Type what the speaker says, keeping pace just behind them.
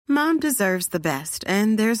Mom deserves the best,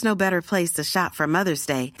 and there's no better place to shop for Mother's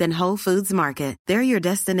Day than Whole Foods Market. They're your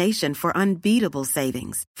destination for unbeatable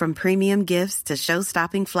savings, from premium gifts to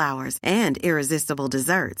show-stopping flowers and irresistible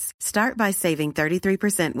desserts. Start by saving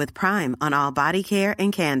 33% with Prime on all body care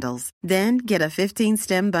and candles. Then get a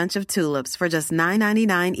 15-stem bunch of tulips for just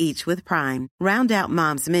 $9.99 each with Prime. Round out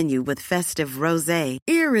Mom's menu with festive rosé,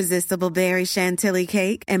 irresistible berry chantilly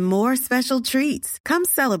cake, and more special treats. Come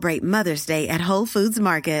celebrate Mother's Day at Whole Foods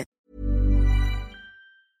Market.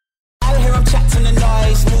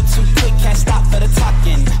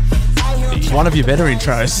 One of your better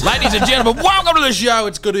intros. Ladies and gentlemen, welcome to the show.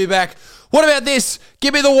 It's good to be back. What about this?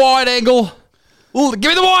 Give me the wide angle. Ooh, give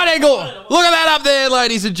me the wide angle. Look at that up there,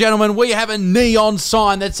 ladies and gentlemen. We have a neon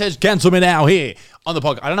sign that says cancel me now here on the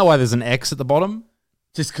podcast. I don't know why there's an X at the bottom.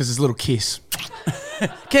 Just because there's a little kiss.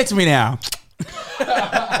 Cancel me now.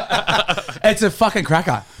 It's a fucking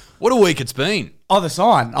cracker. What a week it's been. Oh, the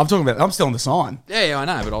sign. I'm still on the sign. Yeah, I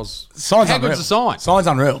know, but I was... Sign's How unreal. good's the sign? Sign's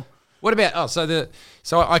unreal. What about...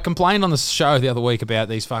 So I complained on the show the other week about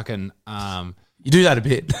these fucking... You do that a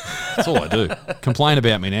bit. That's all I do. Complain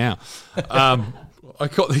about me now. I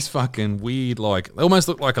got these fucking weird, like... They almost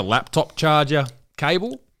look like a laptop charger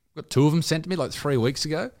cable. Got two of them sent to me like 3 weeks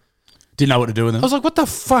ago. Didn't know what to do with them. I was like, what the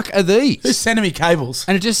fuck are these? Who's sending me cables?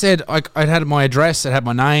 And it just said, I'd had my address, it had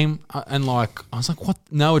my name, and like, I was like, what?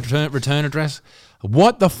 No return address?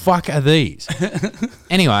 What the fuck are these?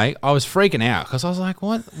 Anyway, I was freaking out because I was like,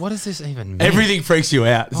 what does this even mean? Everything freaks you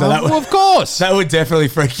out. So well, of course. That would definitely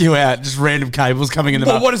freak you out. Just random cables coming in the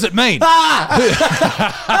Well, what does it mean? Well,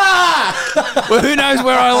 who knows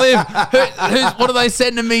where I live? What are they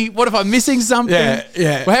sending me? What if I'm missing something?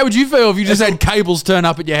 Yeah. Well, how would you feel if you just had cables turn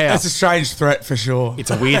up at your house? That's a strange threat for sure.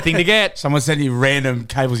 It's a weird thing to get. Someone sending you random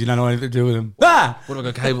cables you don't know anything to do with them. What have I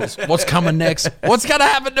got cables? What's coming next? What's going to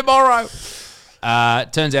happen tomorrow?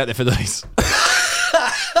 Turns out they're for these.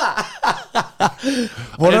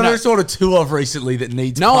 What are there sort of two of recently that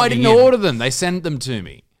needs No, I plugging didn't in? order them. They sent them to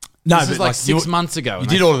me. No, this but is like 6 months ago. You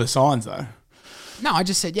did order the signs though. No, I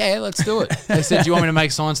just said, yeah, let's do it. They said, do you want me to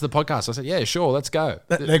make signs to the podcast? I said, yeah, sure, let's go.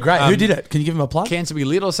 They're great. Who did it? Can you give them a plug? Canterbury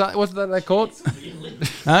Lit or something? What's that called? No,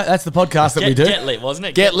 that's the podcast that we do. Get Lit, wasn't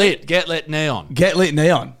it? Get Lit Neon. Get Lit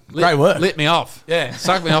Neon. Great work. Lit me off. Yeah.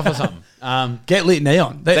 Suck me off or something. Get Lit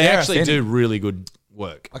Neon. They actually do really good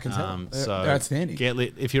work. I can tell. So They're outstanding. Get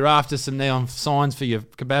Lit. If you're after some neon signs for your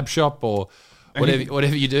kebab shop or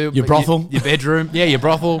whatever you do. Your brothel. Your bedroom. Yeah, your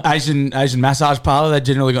brothel. Asian massage parlour. They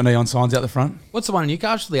generally got neon signs out the front. What's the one in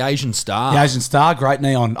Newcastle? The Asian Star. The Asian Star, great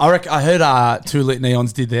neon. I heard Two Lit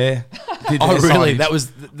Neons did their Oh, really? signage. That was.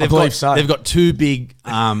 I believe so. They've got two big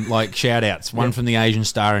like shout outs. One from the Asian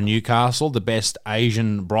Star in Newcastle, the best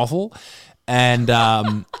Asian brothel, and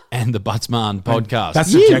the Buttsman podcast.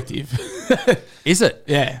 That's subjective. Is it?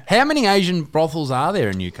 Yeah. How many Asian brothels are there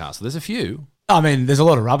in Newcastle? There's a few. I mean, there's a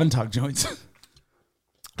lot of rub and tug joints.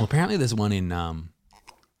 Well, apparently there's one in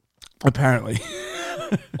Apparently.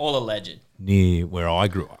 All alleged. near where I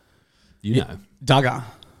grew up. You know. Duggar.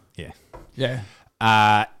 Yeah. Yeah.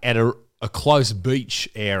 At a close beach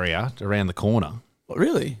area around the corner What,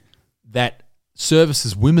 really? that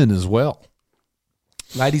services women as well.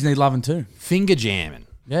 Ladies need loving too. Finger jamming.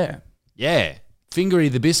 Yeah. Yeah.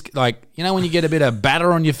 Fingery the biscuit. Like, you know when you get a bit of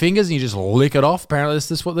batter on your fingers and you just lick it off? Apparently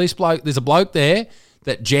there's a bloke there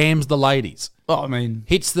that jams the ladies. Oh, I mean,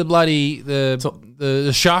 Hits the bloody, the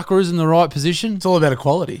chakras in the right position. it's all about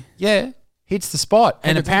equality. Yeah. Hits the spot.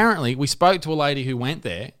 And apparently we spoke to a lady who went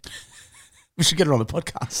there. We should get her on the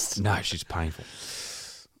podcast. No, she's painful.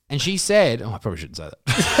 And she said, I probably shouldn't say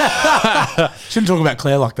that. Shouldn't talk about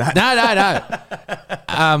Claire like that.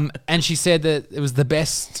 No. And she said that it was the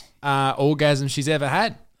best orgasm she's ever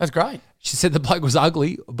had. That's great. She said the bloke was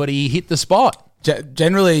ugly, but he hit the spot.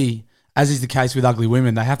 Generally, as is the case with ugly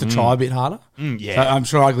women, they have to try a bit harder. Yeah. So I'm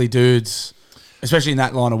sure ugly dudes, especially in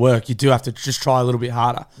that line of work, you do have to just try a little bit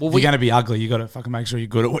harder. If you're going to be ugly, you got to fucking make sure you're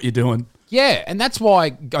good at what you're doing. Yeah, and that's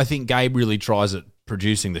why I think Gabe really tries at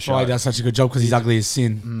producing the show. Why he does such a good job, because he's ugly as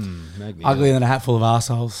sin. Maybe, Uglier than a hat full of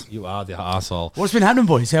arseholes. You are the arsehole. What's been happening,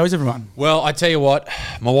 boys? How is everyone? Well, I tell you what,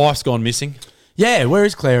 my wife's gone missing. Yeah, where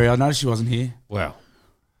is Clary? I noticed she wasn't here. Well,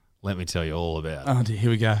 let me tell you all about it. Oh dear, here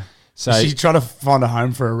we go. So She's trying to find a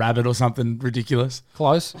home for a rabbit or something ridiculous.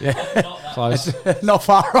 Close. Yeah. Close. Not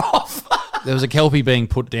far off. There was a Kelpie being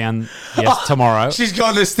put down tomorrow. She's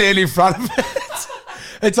gone to stand in front of it.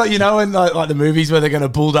 It's like, you know, in like the movies where they're going to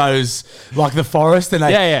bulldoze like the forest and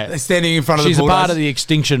they're standing in front of the bulldozer. She's a part of the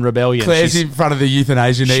Extinction Rebellion. Claire's in front of the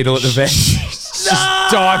euthanasia needle at the vet. She's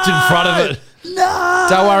dived in front of it. No.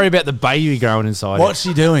 Don't worry about the baby growing inside. What's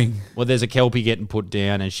she doing? Well, there's a Kelpie getting put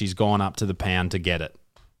down and she's gone up to the pound to get it.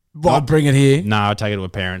 What, bring it here? No, I'll take it to a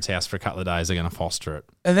parent's house for a couple of days. They're going to foster it.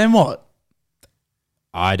 And then what?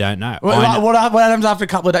 I don't know. What happens after a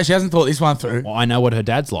couple of days? She hasn't thought this one through. Well, I know what her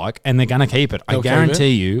dad's like, and they're going to keep it. I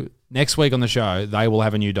guarantee you, next week on the show, they will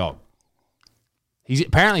have a new dog.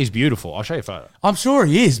 Apparently he's beautiful. I'll show you a photo. I'm sure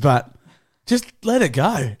he is, but just let it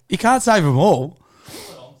go. You can't save them all.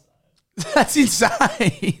 That's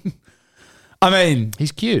insane. I mean,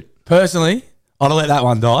 He's cute. personally, I'd let that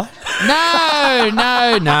one die.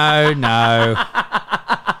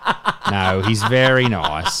 No, he's very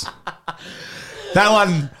nice. That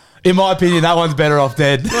one, in my opinion, that one's better off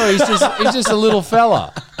dead. Well, he's just a little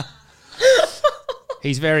fella.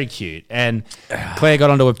 He's very cute. And Claire got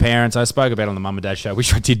onto her parents. I spoke about it on the Mum and Dad show,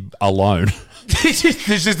 which I did alone. It's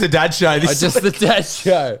just the dad show. Just the Dad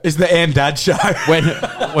show. It's the and dad show.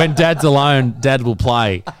 When Dad's alone, Dad will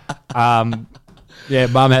play. Mum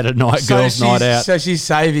had a girls' night out. So she's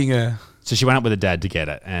saving her. So she went up with her dad to get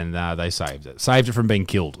it, and they saved it from being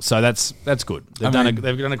killed. So that's good. They've done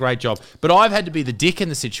a great job. But I've had to be the dick in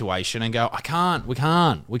the situation and go, we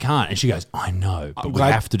can't. And she goes, I know, but we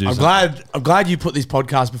have to do something. I'm glad you put this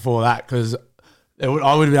podcast before that, because I would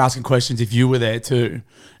have been asking questions if you were there too.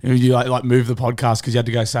 And you like move the podcast because you had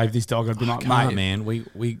to go save this dog. I'd be like, mate, man,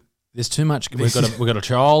 we there's too much. We've got a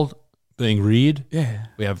child being reared. Yeah,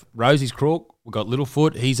 we have Rosie's crook. We've got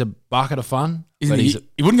Littlefoot. He's a bucket of fun. He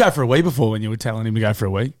wouldn't go for a wee before when you were telling him to go for a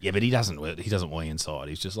wee. Yeah, but he doesn't wee inside.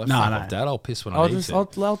 He's just like, no, off, Dad, I'll piss when I need to.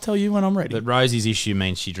 I'll tell you when I'm ready. But Rosie's issue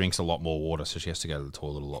means she drinks a lot more water, so she has to go to the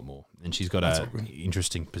toilet a lot more. And she's got an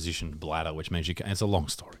interesting positioned bladder, which means it's a long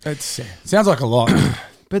story. It sounds like a lot.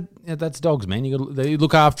 But that's dogs, man. They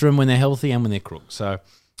look after them when they're healthy and when they're crook. So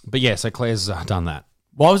Claire's done that.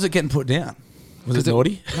 Why was it getting put down? Was it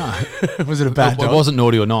naughty? No. Was it a bad dog? It wasn't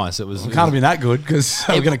naughty or nice. It can't have been that good because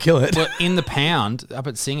we're going to kill it. Well, in the pound up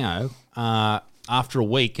at Singo, after a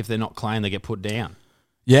week, if they're not clean, they get put down.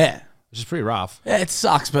 Yeah. Which is pretty rough. Yeah, it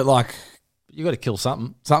sucks, but like... You got to kill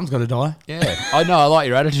something. Something's got to die. Yeah. I know. I like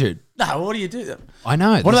your attitude. No, what do you do? I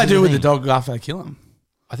know. What do they do with the dog after they kill him?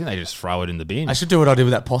 I think they just throw it in the bin. I should do what I did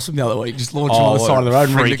with that possum the other week. Just launch him on the side of the road.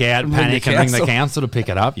 Freak out, panic, and ring the council to pick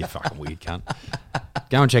it up. You fucking weird cunt.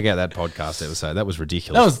 Go and check out that podcast episode. That was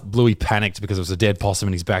ridiculous. Bluey panicked because it was a dead possum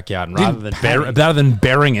in his backyard. And rather than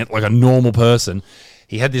burying it like a normal person,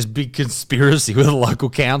 he had this big conspiracy with the local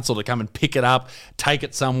council to come and pick it up, take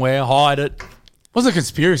it somewhere, hide it. It wasn't a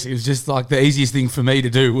conspiracy. It was just like the easiest thing for me to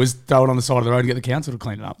do was throw it on the side of the road and get the council to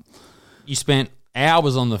clean it up. You spent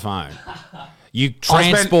hours on the phone. You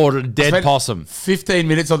transported a dead possum. 15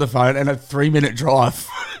 minutes on the phone and a 3-minute drive.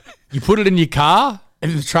 You put it in your car?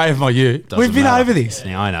 In the tray of my ute. We've been over this.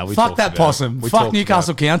 Yeah, I know. Fuck that possum. Fuck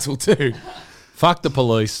Newcastle Council too. Fuck the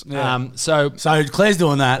police. Yeah. So Claire's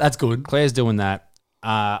doing that. That's good. Claire's doing that.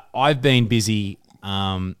 I've been busy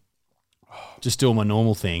just doing my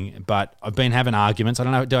normal thing, but I've been having arguments. I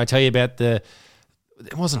don't know. Did I tell you about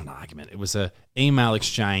it wasn't an argument. It was an email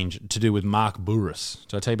exchange to do with Mark Burris.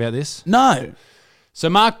 Did I tell you about this? No. So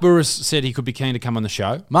Mark Burris said he could be keen to come on the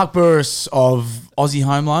show. Mark Burris of Aussie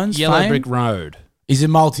Home Loans Yellow fame? Brick Road. He's a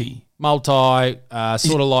multi, sort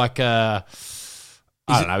of like I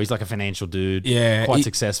don't know. He's like a financial dude. Yeah, quite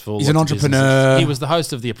successful. He's an entrepreneur. He was the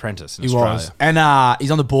host of The Apprentice in Australia. Was, and he's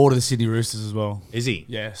on the board of the Sydney Roosters as well. Is he?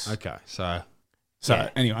 Yes. Okay, so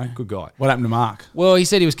anyway, good guy. What happened to Mark? Well, he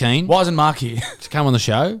said he was keen. Why isn't Mark here to come on the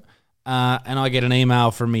show? And I get an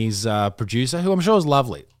email from his producer, who I'm sure is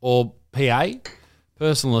lovely, or PA,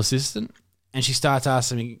 personal assistant. And she starts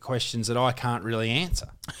asking me questions that I can't really answer.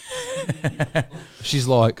 She's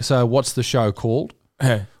like, so what's the show called?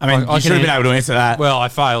 I mean, you should have been able to answer that. Well, I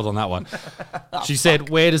failed on that one. She said,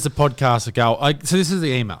 where does the podcast go? So this is the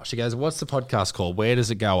email. She goes, what's the podcast called? Where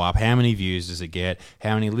does it go up? How many views does it get?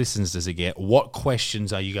 How many listens does it get? What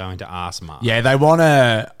questions are you going to ask Mark? Yeah, they want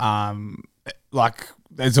to,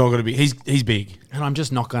 it's all going to be, he's big. And I'm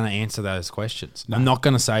just not going to answer those questions. No. I'm not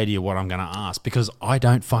going to say to you what I'm going to ask because I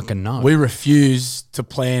don't fucking know. We refuse to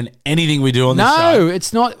plan anything we do on this show. No,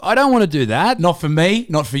 it's not. I don't want to do that. Not for me,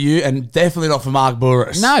 not for you, and definitely not for Mark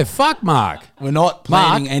Burris. No, fuck Mark. We're not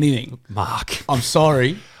planning anything. Mark. I'm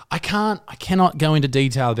sorry. I cannot go into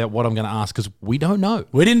detail about what I'm going to ask because we don't know.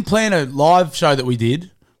 We didn't plan a live show that we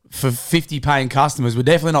did for 50 paying customers. We're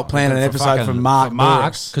definitely not planning an episode from Mark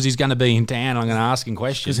because he's going to be in town. I'm going to ask him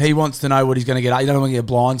questions because he wants to know what he's going to get. You don't want to get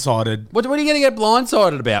blindsided. What are you going to get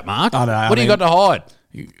blindsided about, Mark? I don't know. What do you got to hide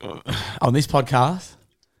on this podcast?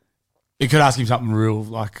 You could ask him something real,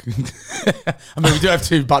 like. I mean, we do have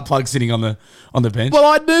 2 butt plugs sitting on the bench. Well,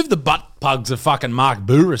 I'd move the butt plugs if fucking Mark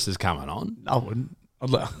Burris is coming on. I wouldn't.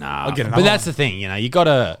 I'll get another. But that's the thing, you got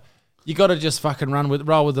to You got to just fucking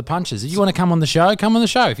roll with the punches. If you want to come on the show, come on the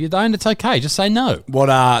show. If you don't, it's okay. Just say no. What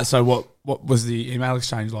was the email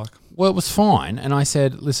exchange like? Well, it was fine, and I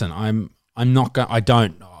said, "Listen, I'm not going. I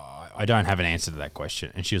don't have an answer to that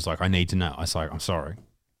question." And she was like, "I need to know." I was like, "I'm sorry,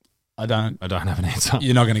 I don't have an answer.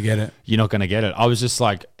 You're not going to get it. You're not going to get it." I was just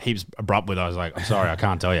like heaps abrupt with it. I was like, "I'm sorry, I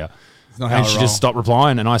can't tell you." It's not how And I she roll. just stopped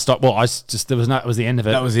replying, and I stopped. Well, it was the end of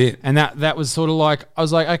it. That was it. And that was sort of like, I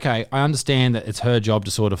was like, okay, I understand that it's her job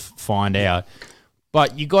to sort of find out,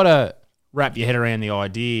 but you got to wrap your head around the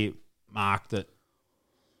idea, Mark, that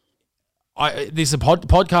these are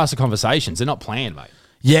podcasts are conversations. They're not planned, mate.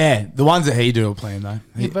 Yeah, the ones that he do are planned though.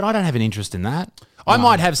 Yeah, but I don't have an interest in that. I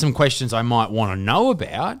might have some questions I might want to know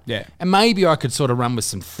about. Yeah. And maybe I could sort of run with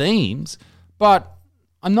some themes, but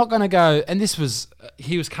I'm not going to go. And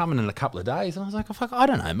he was coming in a couple of days, and I was like, oh, fuck, I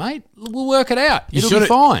don't know, mate. We'll work it out. It'll be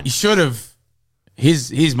fine. You should have.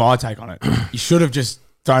 Here's my take on it. You should have just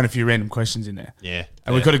thrown a few random questions in there. Yeah.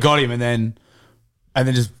 And we could have got him, and then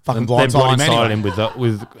just fucking Then blindsided him blindsided anyway. him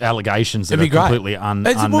with allegations that It'd are be great. completely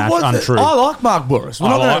untrue. I like Mark Burris.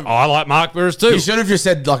 I like Mark Burris too. You should have just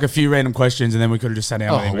said like a few random questions, and then we could have just sat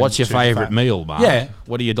down with him. What's your and chewed the favourite fat. meal, Mark? Yeah.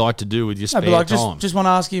 What do you like to do with your spare No, but like time? just want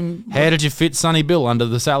to ask him How did you fit Sonny Bill under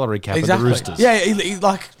the salary cap exactly. of the Roosters? Yeah,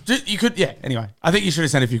 you could. Yeah. Anyway, I think you should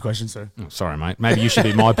have sent a few questions through. Oh, sorry, mate. Maybe you should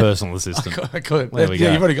be my personal assistant. I could. There we go.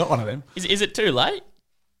 You've already got one of them. Is it too late?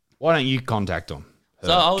 Why don't you contact them?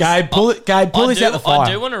 So I was, Gabe, pull this out the fire.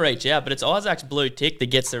 I do want to reach out, but it's Isaac's blue tick that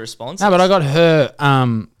gets the response. No, but I got her.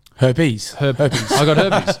 Herpes. Herpes. I got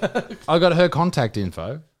herpes. I got her contact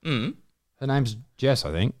info. Her name's Jess,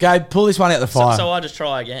 I think. Gabe, pull this one out the fire. So I just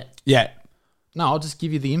try again. Yeah. No, I'll just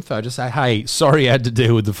give you the info. Just say, hey, sorry I had to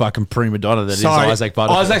deal with the fucking prima donna that is Isaac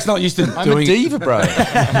Butterfield. Isaac's not used to I'm doing. a diva, bro.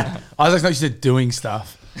 Isaac's not used to doing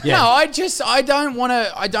stuff. Yeah. No,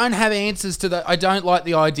 I don't have answers to that. I don't like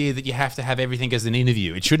the idea that you have to have everything as an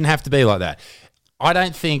interview. It shouldn't have to be like that. I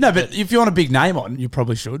don't think. No, but if you want a big name on, you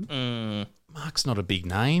probably should. Mark's not a big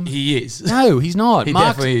name. He is. No, he's not. He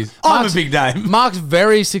definitely is. I'm a big name. Mark's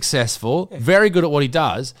very successful, very good at what he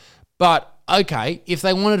does. But okay, if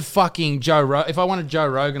they wanted fucking if I wanted Joe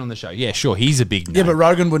Rogan on the show, yeah, sure, he's a big name. Yeah, but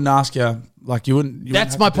Rogan wouldn't ask you like you wouldn't.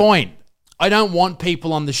 That's my point. I don't want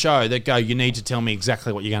people on the show that go, you need to tell me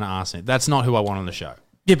exactly what you're going to ask me. That's not who I want on the show.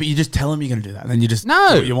 Yeah, but you just tell them you're going to do that, and then you just do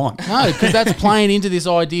No. what you want. No, because that's playing into this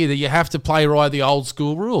idea that you have to play by the old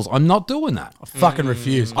school rules. I'm not doing that. I fucking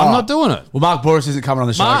refuse. I'm not doing it. Well, Mark Boris isn't coming on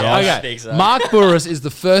the show, guys. I think so. Mark Burris is the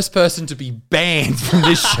first person to be banned from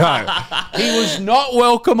this show. He was not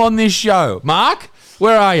welcome on this show. Mark,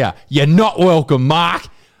 where are you? You're not welcome, Mark.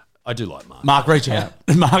 I do like Mark. Mark, reach out.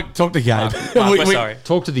 Mark, talk to Gabe. Mark, we're sorry.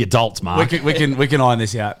 Talk to the adults, Mark. We can iron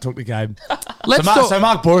this out. Talk to Gabe. Let's so, talk. so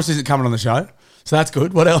Mark Boris isn't coming on the show, so that's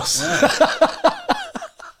good. What else? I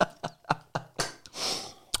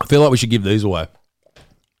feel like we should give these away.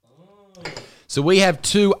 So we have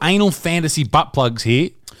 2 anal fantasy butt plugs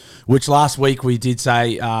here. Which last week we did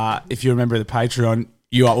say, if you remember the Patreon,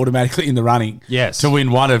 you are automatically in the running. Yes. To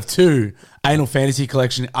win one of 2 Anal Fantasy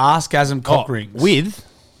Collection Askasm cock rings.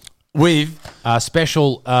 With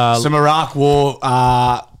Special some Iraq War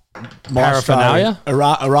Paraphernalia?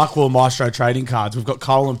 Iraq War Maestro trading cards. We've got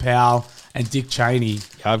Colin Powell and Dick Cheney.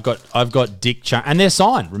 I've got Dick Chan, and they're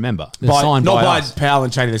signed. Remember, they're signed not by us. Powell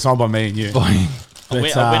and Cheney. They're signed by me and you. A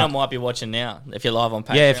winner might be watching now if you're live on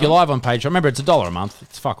Patreon. Yeah, if you're live on Patreon, remember it's $1 a month.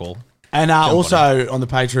 It's fuck all. And on also on the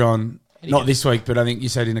Patreon, not get this week, but I think you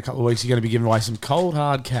said in a couple of weeks you're going to be giving away some cold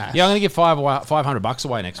hard cash. Yeah, I'm going to give $500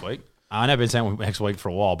 away next week. I know I've been saying next week for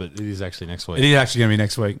a while, but it is actually next week. It is actually going to be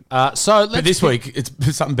next week. But this week,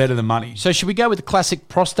 it's something better than money. So should we go with the classic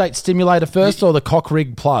prostate stimulator first, or the cock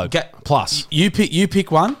rig plug plus? You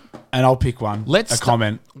pick one, and I'll pick one. Let's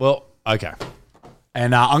comment. Well, okay.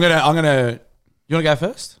 And I'm gonna. You want to go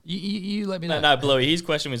first? You let me know. No, Bluey. His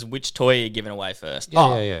question was which toy are you giving away first?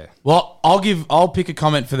 Yeah. Well, I'll pick a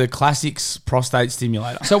comment for the classics prostate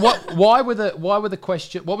stimulator. So why were the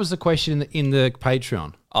question? What was the question in the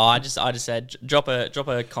Patreon? Oh, I just said drop a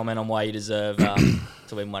comment on why you deserve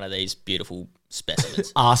to win one of these beautiful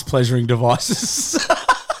specimens. Ass pleasuring devices.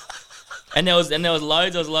 And there was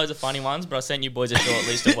loads of funny ones, but I sent you boys a short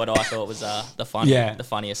list of what I thought was the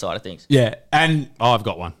funnier side of things. Yeah, and I've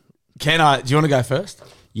got one. do you want to go first?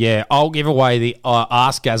 Yeah, I'll give away the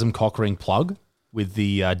Askasm cock ring plug with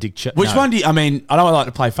the Dick. Which one do you? I mean, I don't like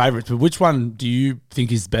to play favourites, but which one do you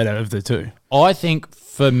think is better of the 2? I think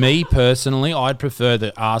for me personally, I'd prefer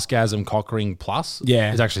the Askasm cock ring plus.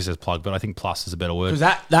 Yeah. It actually says plug, but I think plus is a better word.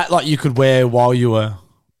 Because that like you could wear while you were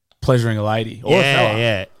pleasuring a lady or a fella.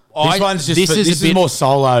 Yeah. This is more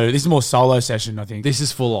solo. This is more solo session, I think. This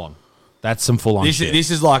is full on. That's some full on shit.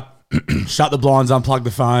 This is like shut the blinds, unplug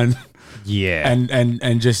the phone, Yeah.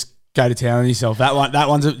 and just go to town on yourself.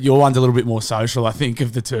 Your one's a little bit more social, I think,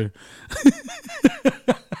 of the two.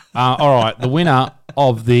 All right. The winner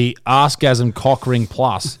of the Askgasm Cockring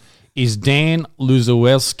Plus is Dan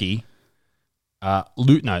Luzowski. Not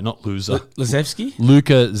Loser. Lazewski?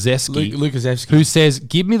 Luka Zeski. Luka Zeski. Who says,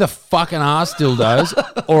 give me the fucking ass dildos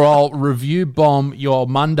or I'll review bomb your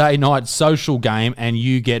Monday night social game and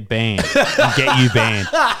you get banned. Get you banned.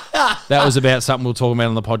 That was about something we were talking about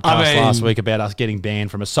on the podcast last week about us getting banned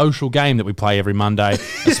from a social game that we play every Monday,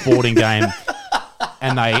 a sporting game.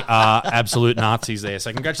 And they are absolute Nazis there.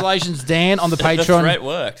 So congratulations, Dan, on the Patreon. The threat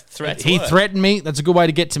worked. He threatened me. That's a good way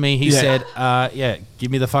to get to me. He said,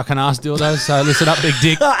 give me the fucking ass dildo. So listen up, big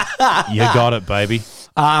dick. You got it, baby.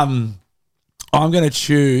 I'm going to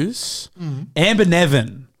choose Amber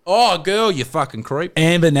Nevin. Oh, girl, you fucking creep.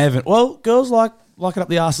 Amber Nevin. Well, girls like it up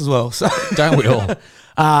the ass as well. So Don't we all?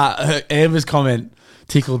 Amber's comment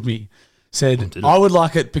tickled me. Said, I would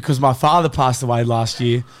like it because my father passed away last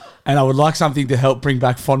year and I would like something to help bring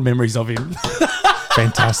back fond memories of him.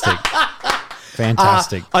 Fantastic.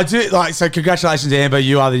 Fantastic. I do so congratulations, Amber.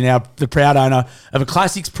 You are the proud owner of a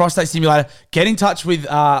Classics prostate stimulator. Get in touch with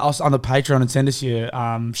us on the Patreon and send us your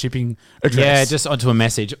shipping address. Yeah, just onto a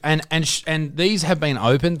message. And these have been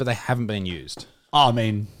opened, but they haven't been used. Oh, I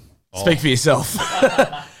mean, speak for yourself.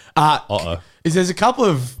 Uh-oh. There's a couple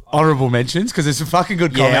of honourable mentions because there's some fucking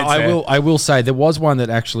good comments there. I will say there was one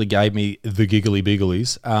that actually gave me the giggly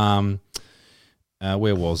bigglies.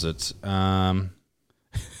 Where was it?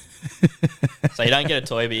 So you don't get a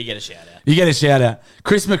toy, but you get a shout out. You get a shout out.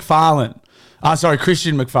 Christian McFarlane.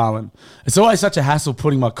 It's always such a hassle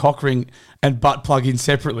putting my cock ring and butt plug in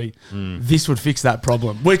separately. This would fix that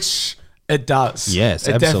problem, which it does. Yes,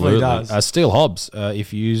 it absolutely. Definitely does. Steel Hobbs,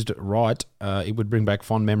 if used right, it would bring back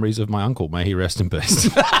fond memories of my uncle. May he rest in peace.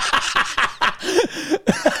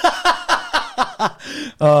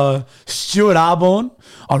 Stuart Arborn.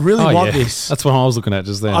 I really want this. That's what I was looking at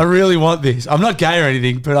just then. I really want this. I'm not gay or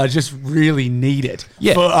anything, but I just really need it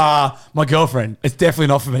for my girlfriend. It's definitely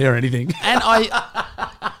not for me or anything. And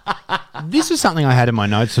this is something I had in my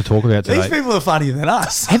notes to talk about today. These people are funnier than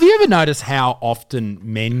us. Have you ever noticed how often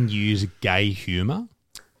men use gay humour?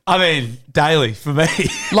 I mean, daily for me.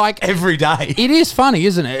 Like every day. It is funny,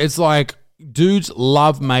 isn't it? It's like dudes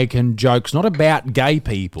love making jokes, not about gay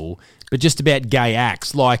people, but just about gay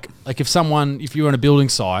acts. Like if you're on a building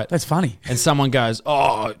site. That's funny. And someone goes,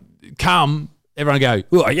 oh, come. Everyone go,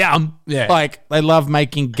 oh, yum. Yeah. Like they love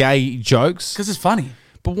making gay jokes. Because it's funny.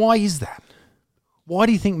 But why is that? Why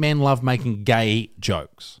do you think men love making gay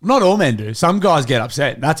jokes? Not all men do. Some guys get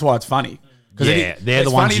upset. And that's why it's funny. Yeah, they're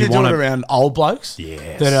the ones you want. It's funny to do it around old blokes.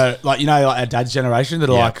 Yes. That are like our dad's generation that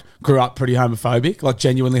are like grew up pretty homophobic, like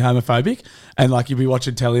genuinely homophobic. And like you'll be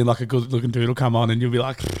watching telly and like a good looking dude will come on and you'll be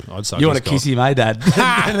like, you want to kiss him, eh, Dad?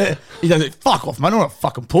 He goes, fuck off, man. I don't want to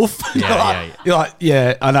fucking poof. You're like,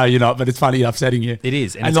 yeah, I know you're not, but it's funny upsetting you. It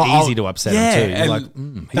is. And it's easy to upset him too. You're like,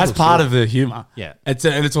 that's part of the humour. Yeah. And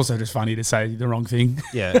it's also just funny to say the wrong thing.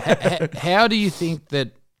 Yeah. How do you think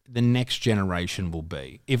that the next generation will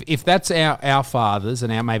be? If that's our fathers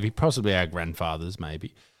and possibly our grandfathers,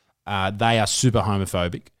 maybe, they are super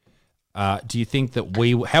homophobic. Do you think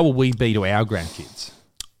that how will we be to our grandkids?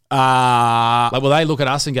 Will they look at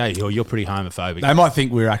us and go, oh, you're pretty homophobic? They might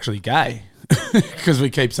think we're actually gay because we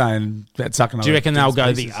keep saying that sucking. Do you reckon they'll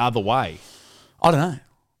go the other way? I don't know.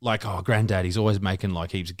 Like, oh, granddad, he's always making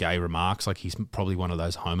like heaps of gay remarks. Like he's probably one of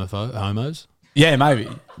those homos. Yeah, maybe.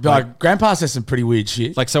 Like grandpa says some pretty weird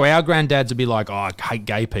shit. Like, so our granddads would be like, oh, I hate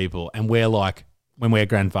gay people. And we're like, when we're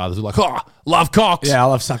grandfathers, we're like, oh, love cocks. Yeah, I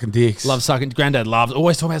love sucking dicks. Granddad loves,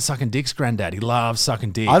 always talking about sucking dicks, granddad. He loves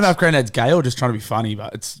sucking dicks. I don't know if granddad's gay or just trying to be funny,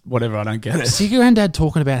 but it's whatever. I don't get it. See granddad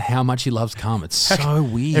talking about how much he loves cum. It's so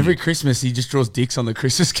weird. Every Christmas, he just draws dicks on the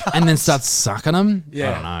Christmas cards. And then starts sucking them.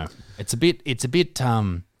 Yeah. I don't know. It's a bit,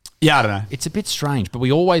 yeah, I don't know. It's a bit strange, but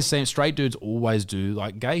we always see straight dudes always do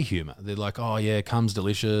like gay humor. They're like, oh yeah, cum's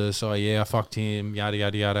delicious. Oh yeah, I fucked him. Yada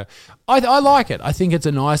yada yada. I like it. I think it's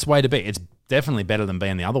a nice way to be. It's definitely better than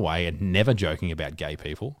being the other way and never joking about gay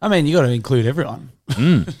people. I mean, you got to include everyone.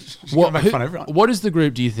 Make fun of everyone. What is the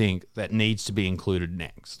group do you think that needs to be included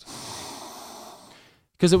next?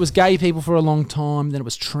 Because it was gay people for a long time, then it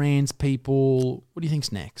was trans people. What do you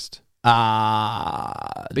think's next?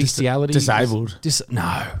 Bestiality, disabled.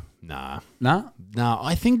 No.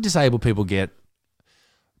 I think disabled people get,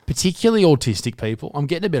 particularly autistic people. I'm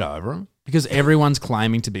getting a bit over them because everyone's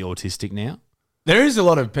claiming to be autistic now. There is a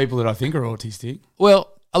lot of people that I think are autistic.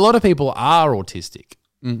 Well, a lot of people are autistic.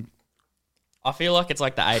 I feel like it's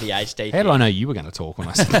like the ADHD. How did I know you were going to talk when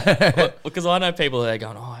I said Because I know people that are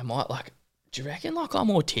going, I might like, do you reckon like I'm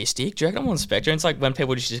autistic? Do you reckon I'm on the spectrum? It's like when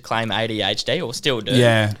people just claim ADHD or still do.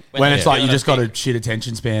 Yeah. When it's like you just got a shit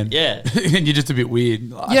attention span. Yeah. And you're just a bit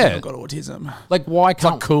weird. Like, I think I've got autism. Like, why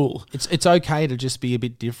can't... It's cool. It's okay to just be a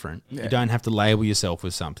bit different. Yeah. You don't have to label yourself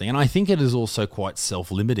with something. And I think it is also quite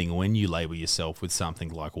self-limiting when you label yourself with something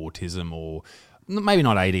like autism or... maybe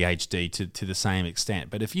not ADHD to the same extent,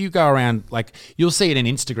 but if you go around, like, you'll see it in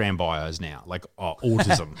Instagram bios now, like,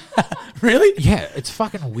 autism. Really? Yeah, it's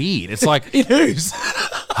fucking weird. It's like... In whose?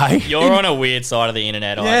 Hey? You're on a weird side of the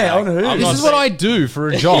internet. Yeah, on who? This is what I do for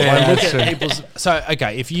a job. I look at people's... So,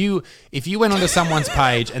 okay, if you went onto someone's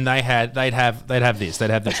page and they'd have this. They'd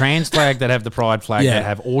have the trans flag, they'd have the pride flag, they'd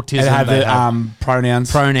have autism, they'd have the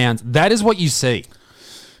pronouns. Pronouns. That is what you see.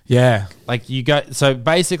 Yeah. Like you go, so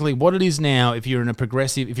basically what it is now, if you're a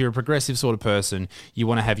progressive sort of person, you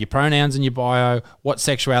want to have your pronouns in your bio, what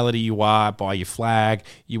sexuality you are by your flag,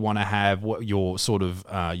 you want to have what your sort of,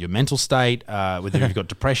 your mental state, whether you've got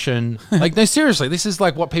depression. Like, no, seriously, this is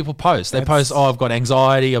like what people post. They post, I've got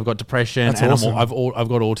anxiety, I've got depression, and awesome. I've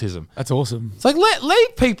got autism. That's awesome. It's like,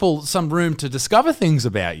 leave people some room to discover things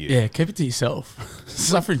about you. Yeah, keep it to yourself.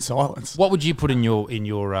 Suffer in silence. What would you put in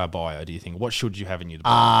your bio, do you think? What should you have in your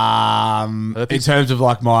bio? In terms of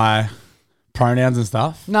like my pronouns and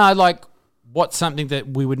stuff. No, like what's something that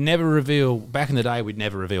we would never reveal back in the day? We'd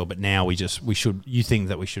never reveal, but now we should. You think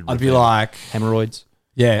that we should? I'd be like hemorrhoids.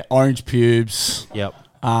 Yeah, orange pubes. Yep.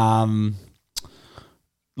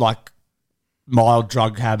 Like mild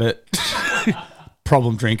drug habit,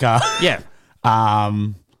 problem drinker. Yeah.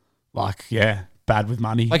 Like bad with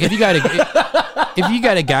money. Like if you go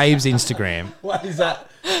to Gabe's Instagram. What is that?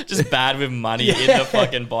 Just bad with money in the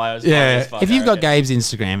fucking bios. Yeah. If you've got Gabe's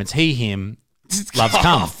Instagram, it's he, him, loves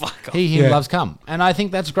cum. He, him, loves cum. And I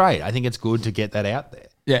think that's great. I think it's good to get that out there.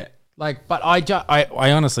 Yeah. Like, but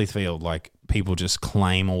I honestly feel like people just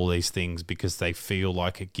claim all these things because they feel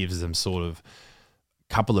like it gives them sort of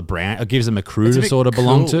couple of brand, it gives them a crew to sort of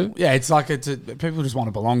belong to. Yeah, it's like people just want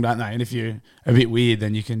to belong, don't they? And if you're a bit weird,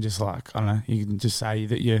 then you can just like, I don't know, you can just say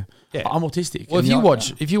that I'm autistic. Well,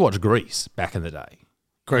 if you watch Grease back in the day,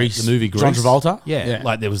 Grease, the movie Grease, John Travolta, yeah,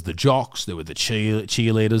 like there was the jocks, there were the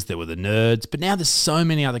cheerleaders, there were the nerds, but now there's so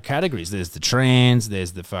many other categories. There's the trans,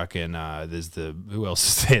 there's the fucking, there's the who else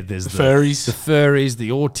is there? There's the furries, the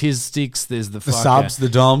autistics, there's the subs, the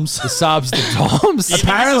doms, the doms.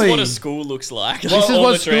 Apparently, this is what a school looks like. This is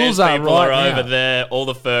what schools are right over there. All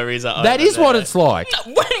the furries are. That is what it's like.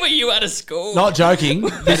 When were you out of school? Not joking.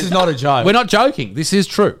 This is not a joke. We're not joking. This is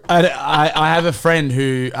true. I have a friend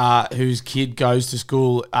whose kid goes to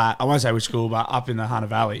school. I won't say which school, but up in the Hunter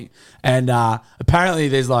Valley. And apparently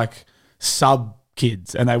there's like sub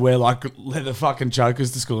kids and they wear like leather fucking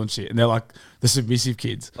chokers to school and shit. And they're like the submissive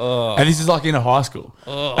kids. Oh. And this is like in a high school.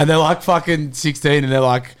 Oh. And they're like fucking 16 and they're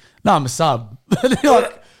like, no, I'm a sub. And you're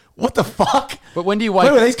like, what the fuck? But when do you wake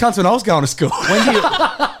Where were these cunts when I was going to school?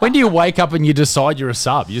 When do you wake up and you decide you're a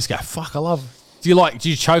sub? You just go, fuck, I love... Do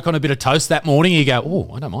you choke on a bit of toast that morning? And you go,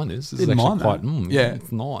 oh, I don't mind this. This is actually quite,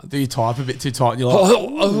 it's nice. Do you type a bit too tight? And you're like,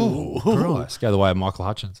 oh, Christ. Go the way of Michael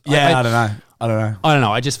Hutchins. Yeah, I don't know.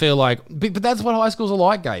 I just feel like, but that's what high schools are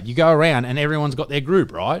like, Gabe. You go around and everyone's got their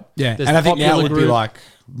group, right? Yeah, and I think now it would be like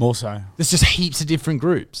more so. There's just heaps of different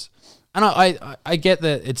groups. And I get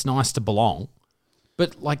that it's nice to belong,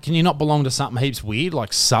 but like, can you not belong to something heaps weird,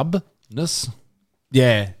 like subness?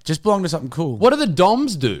 Yeah, just belong to something cool. What do the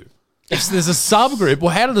DOMs do? If there's a subgroup,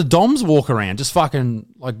 well, how do the DOMs walk around? Just fucking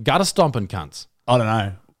like gutter stomping cunts? I don't know.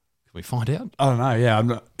 Can we find out? I don't know. Yeah,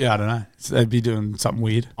 I don't know. They'd be doing something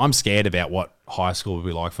weird. I'm scared about what high school would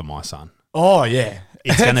be like for my son. Oh yeah,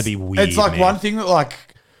 it's going to be weird. It's like one thing that like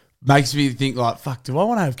makes me think like, fuck, do I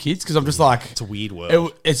want to have kids? Because I'm just like, it's a weird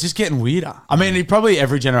world. It's just getting weirder. I mean, probably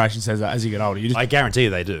every generation says that as you get older. I guarantee you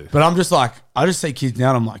they do. But I'm just like, I just see kids now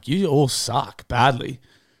and I'm like, you all suck badly.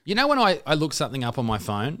 You know when I look something up on my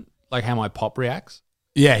phone, like how my pop reacts?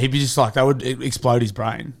 Yeah, he'd be just like, that would explode his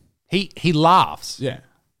brain. He laughs. Yeah.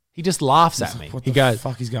 He just laughs at me. What the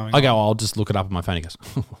fuck is going on? I go, I'll just look it up on my phone. He goes,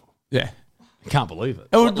 yeah. I can't believe it.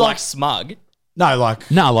 It would like smug? No, like.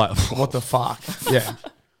 What the fuck? Yeah.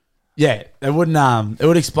 Yeah, they wouldn't. It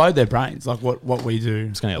would explode their brains, like what we do. I'm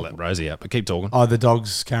just going to let Rosie out, but keep talking. Oh, the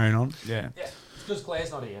dog's carrying on? Yeah. Yeah, it's because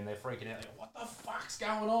Claire's not here and they're freaking out. Like, what the fuck's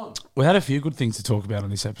going on? We had a few good things to talk about on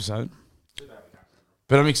this episode.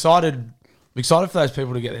 But I'm excited for those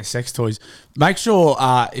people to get their sex toys. Make sure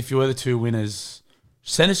if you were the two winners,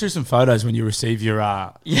 send us through some photos when you receive your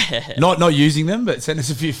not using them, but send us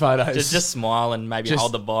a few photos. Just smile and maybe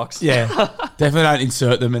hold the box. Yeah, definitely don't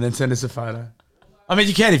insert them and then send us a photo. I mean,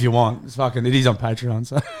 you can if you want. It is on Patreon,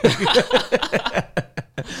 so.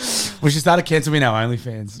 We should start a Cancel Me Now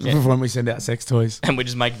OnlyFans when we send out sex toys. And we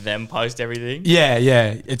just make them post everything.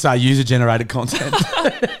 Yeah. It's our user-generated content.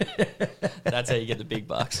 That's how you get the big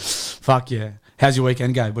bucks. Fuck yeah. How's your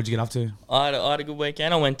weekend go? What'd you get up to? I had a good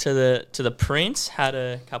weekend. I went to the Prince, had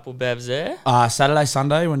a couple bevs there. Saturday,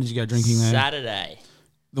 Sunday, when did you go drinking there? Saturday.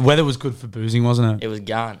 The weather was good for boozing, wasn't it? It was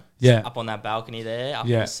gun. Yeah. Up on that balcony there, up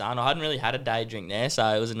in the sun. I hadn't really had a day drink there, so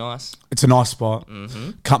it was nice. It's a nice spot.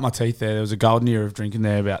 Mm-hmm. Cut my teeth there. There was a golden era of drinking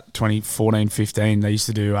there about 2014, 15. They used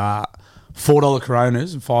to do $4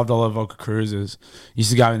 Coronas and $5 vodka cruisers.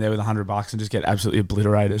 Used to go in there with $100 and just get absolutely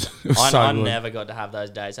obliterated. It was so I good. never got to have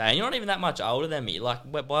those days. Hey, and you're not even that much older than me.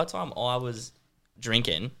 Like, by the time I was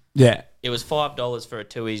drinking, it was $5 for a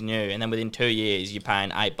Tooheys New, and then within 2 years, you're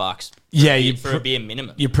paying $8 for a beer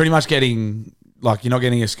minimum. You're pretty much getting... Like, you're not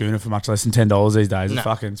getting a schooner for much less than $10 these days. No.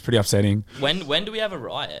 It's pretty upsetting. When do we have a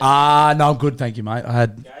riot? No, I'm good, thank you, mate.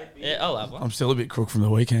 I'll have one. I'm still a bit crook from the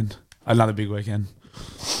weekend. Another big weekend.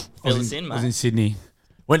 Fill us in, mate. I was in Sydney.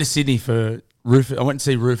 Went to Sydney for Rufus. I went to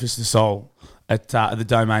see Rufus the Soul at the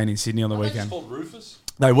Domain in Sydney on the weekend. They called Rufus?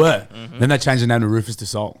 They were. Mm-hmm. Then they changed the name to Rufus the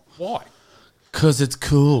Soul. Why? Because it's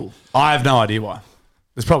cool. I have no idea why.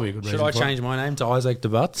 There's probably a good reason. Should I change my name to Isaac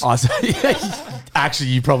DeButts? Actually,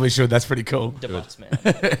 you probably should. That's pretty cool. DeButts, man.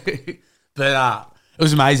 But it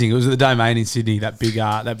was amazing. It was at the Domain in Sydney, that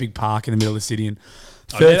big park in the middle of the city. And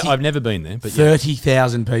I've never been there, but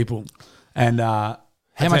 30,000 people. And how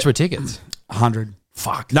much were tickets? 100.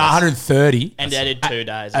 Fuck. No, 130. And they did 2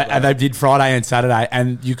 days. And they did Friday and Saturday,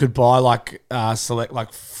 and you could buy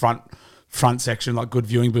select front section, like good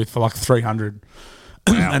viewing booth for like 300.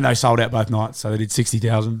 Wow. And they sold out both nights, so they did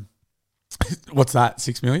 60,000. What's that?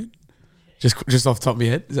 6 million? Just off the top of my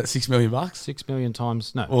head, is that $6 million? 6 million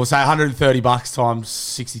times no. Or say $130 times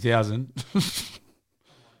 60,000.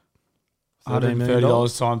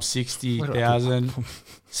 $130 times 60,000.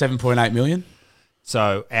 7.8 million.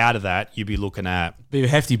 So out of that, you'd be looking at be a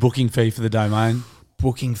hefty booking fee for the Domain.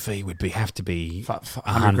 Booking fee would have to be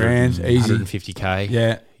 100 grand, easy.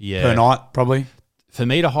 150K. Yeah. Per night, probably. For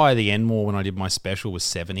me to hire the Enmore when I did my special was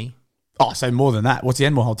 70. Oh, so more than that. What's the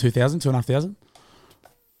Enmore hold? 2,000, 2,500?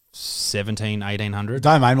 17, 1,800. The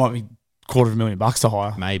Domain might be $250,000 to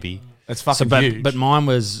hire. Maybe. That's fucking huge. But mine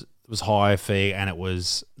was higher fee, and it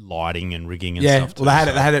was lighting and rigging and stuff too. Well,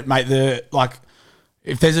 they had it, mate.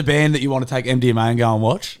 If there's a band that you want to take MDMA and go and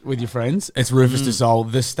watch with your friends, it's Rufus Du Sol.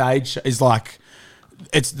 The stage is like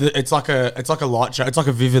it's like a light show. It's like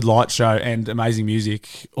a vivid light show and amazing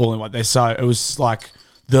music all in one. It was like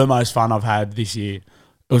the most fun I've had this year.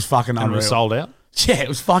 It was fucking unreal. And it was sold out? Yeah, it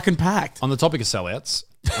was fucking packed. On the topic of sellouts.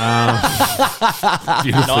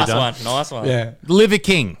 Nice one. Yeah. The Liver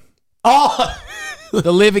King. Oh!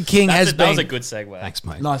 The Liver King that was a good segue. Thanks,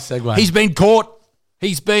 mate. Nice segue. He's been caught.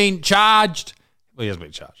 He's been charged. Well, he hasn't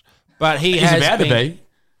been charged. But he's about to be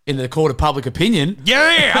in the court of public opinion.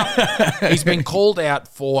 Yeah. He's been called out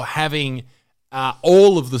for having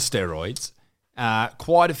all of the steroids,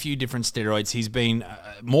 quite a few different steroids. He's been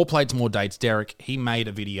more plates, more dates. Derek, he made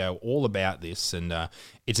a video all about this, and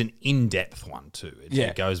it's an in-depth one too.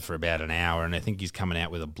 It goes for about an hour, and I think he's coming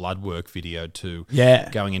out with a blood work video too,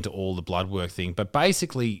 going into all the blood work thing. But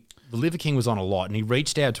basically, the Liver King was on a lot, and he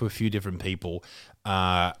reached out to a few different people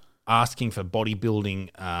asking for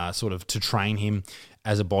bodybuilding sort of to train him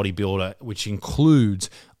as a bodybuilder, which includes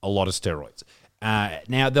a lot of steroids.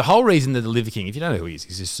 Now, the whole reason that the Liver King, if you don't know who he is,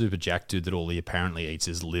 he's this super jacked dude that all he apparently eats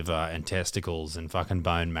is liver and testicles and fucking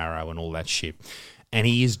bone marrow and all that shit. And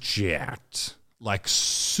he is jacked. Like,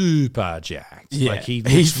 super jacked. Yeah. Like,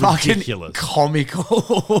 he's ridiculous. Fucking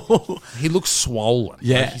comical. He looks swollen.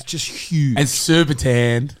 Yeah. Like, he's just huge. And super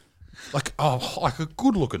tanned. Like a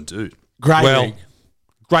good-looking dude. Rig.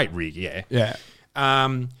 Great rig, yeah. Yeah.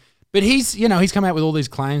 But he's come out with all these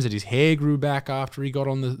claims that his hair grew back after he got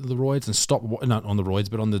on the roids and stopped, not on the roids,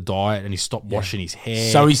 but on the diet, and he stopped washing his hair.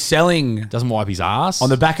 So he's selling... Doesn't wipe his ass. On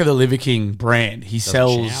the back of the Liver King brand, he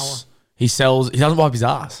doesn't wipe his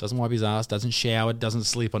ass. Doesn't wipe his ass, doesn't shower, doesn't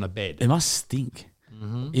sleep on a bed. It must stink.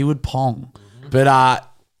 Mm-hmm. He would pong. Mm-hmm. But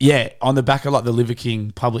on the back of like the Liver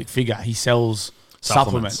King public figure, he sells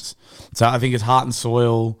supplements. So I think it's Heart and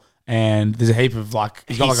Soil... And there's a heap of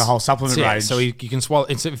he's got like a whole supplement range. So you can swallow.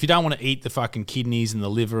 If you don't want to eat the fucking kidneys and the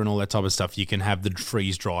liver and all that type of stuff, you can have the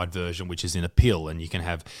freeze-dried version, which is in a pill. And you can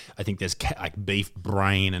have, I think there's like beef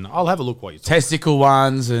brain, and I'll have a look while you talk. Testicle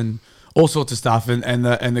ones and all sorts of stuff. And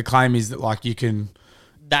the claim is that you can.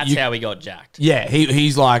 That's how he got jacked. Yeah,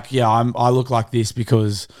 he's like, I look like this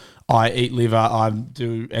because I eat liver, I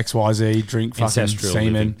do XYZ, drink fucking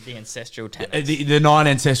semen. The ancestral tenets. The 9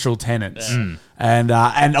 ancestral tenets. And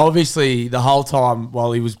obviously the whole time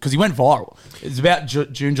while because he went viral. It's about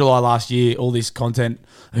June, July last year, all this content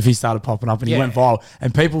of he started popping up and he went viral.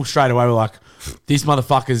 And people straight away were like, this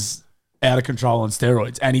motherfucker's out of control on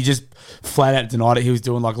steroids. And he just flat out denied it. He was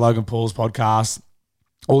doing like Logan Paul's podcast,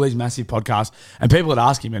 all these massive podcasts. And people would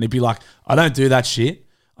ask him and he'd be like, I don't do that shit.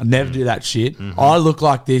 I never do that shit. I look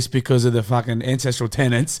like this because of the fucking ancestral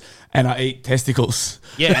tenets and I eat testicles.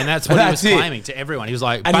 Yeah, and that's what he was claiming to everyone. He was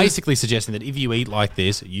like basically suggesting that if you eat like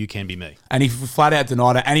this, you can be me. And he flat out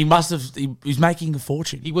denied it. And he must have, he was making a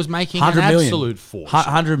fortune. He was making an absolute fortune.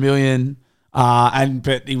 100 million.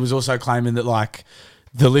 But he was also claiming that like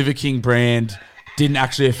the Liver King brand didn't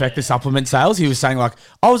actually affect the supplement sales. He was saying like,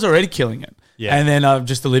 I was already killing it. Yeah. And then I'm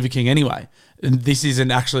just the Liver King anyway. And this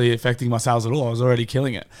isn't actually affecting my sales at all. I was already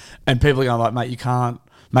killing it. And people are going like, mate, you can't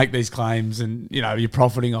make these claims and, you know, you're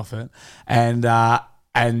profiting off it. And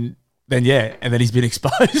then he's been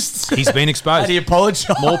exposed. He's been exposed. And he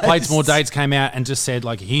apologized. More Plates, More Dates came out and just said,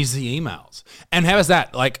 like, here's the emails. And how is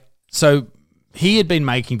that? Like, so he had been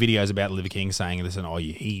making videos about Liver King saying this and,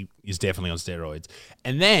 he is definitely on steroids.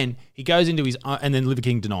 And then he goes into and then Liver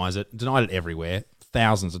King denied it everywhere.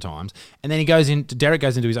 Thousands of times. And then Derek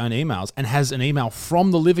goes into his own emails and has an email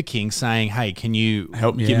from the Liver King saying, hey, can you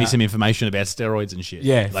help me give me some information about steroids and shit?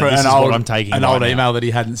 Yeah. Like, this is what I'm taking. An old email that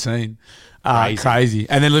he hadn't seen. Crazy.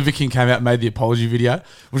 And then Liver King came out and made the apology video,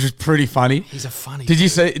 which was pretty funny. He's a funny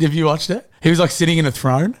dude. Have you watched it? He was like sitting in a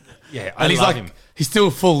throne. Yeah, and he's love him. He's still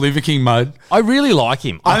full Liver King mode. I really like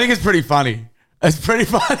him. I think it's pretty funny. It's pretty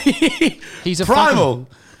funny. He's a primal.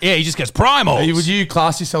 Yeah, he just gets primal. Would you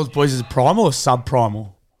class yourselves boys as primal or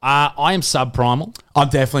sub-primal? I am sub-primal. I'm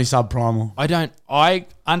definitely sub-primal. I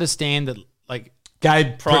understand that, like...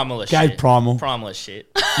 Gabe primal as Gabe shit. primal. Primal as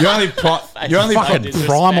shit. You're only fucking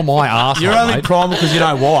primal my ass. You're only primal because you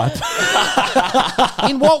don't wipe.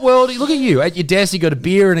 In what world? Look at you. At your desk, you got a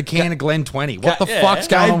beer and a can of Glen 20. What the fuck's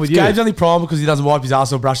going on with you? Gabe's only primal because he doesn't wipe his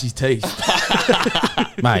ass or brush his teeth.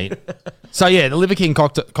 Mate. So, yeah, the Liver King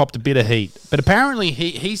copped a bit of heat. But apparently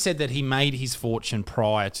he said that he made his fortune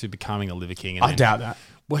prior to becoming a Liver King. I doubt that.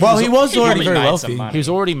 Well, he was already very wealthy. He was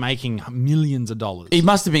already making millions of dollars. He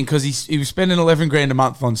must have been because he was spending $11,000 a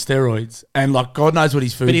month on steroids, and like God knows what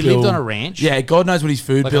his food. But he bill, lived on a ranch. Yeah, God knows what his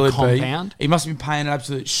food like bill a would compound. be. He must have been paying an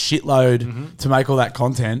absolute shitload to make all that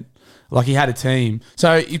content. Like he had a team,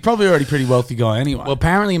 so he's probably already a pretty wealthy guy anyway. Well,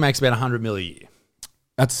 apparently he makes about $100 million a year.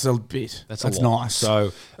 That's a bit. That's nice.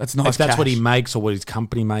 So that's nice. If that's what he makes or what his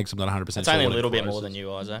company makes, I'm not 100% sure. It's only a little bit more than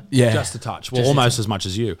you, Isaac. Yeah, just a touch. Well, almost as much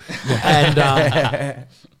as you. And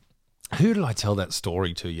who did I tell that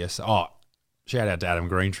story to? Yes. Oh, shout out to Adam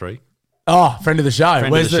Greentree. Oh, friend of the show.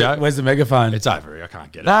 Where's the megaphone? It's over here. I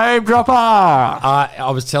can't get it. Name dropper.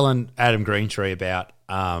 I was telling Adam Greentree about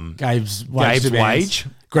Gabe's wage.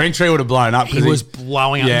 Greentree would have blown up. He was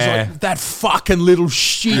blowing up. Yeah. He's like, that fucking little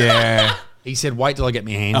shit. Yeah. He said, wait till I get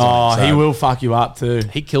my hands on it. Oh, he will fuck you up too.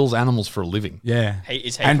 He kills animals for a living. Yeah.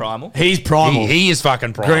 Is he primal? He's primal. He is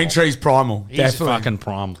fucking primal. Greentree's primal. He's definitely. fucking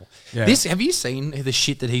primal. Yeah. Have you seen the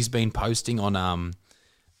shit that he's been posting on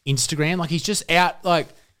Instagram? Like he's just out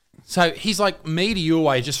so he's like me to you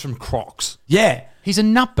away just from Crocs. Yeah. He's a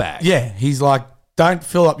nutbag. Yeah. He's like, don't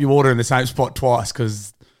fill up your water in the same spot twice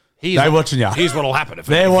because they're watching you. Here's what'll happen if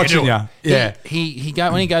they're watching you. Yeah.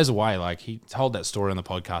 When he goes away, like he told that story on the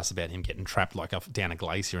podcast about him getting trapped like up down a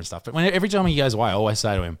glacier and stuff. But every time he goes away, I always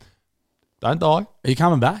say to him, don't die. Are you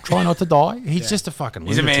coming back? Try not to die. He's just a fucking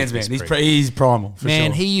He's a man's man. He's primal, for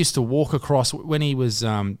man, sure. he used to walk across when he was,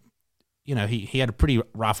 he had a pretty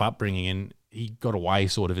rough upbringing and he got away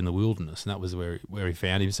sort of in the wilderness and that was where he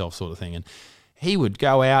found himself sort of thing. And he would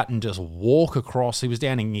go out and just walk across. He was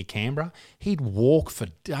down in near Canberra. He'd walk for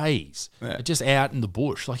days, just out in the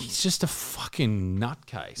bush. Like, he's just a fucking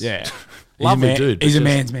nutcase. Yeah. Lovely dude. He's a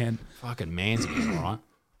man's man. Fucking man's man, all right?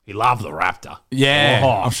 He loved the Raptor.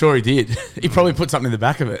 Yeah, I'm sure he did. He probably put something in the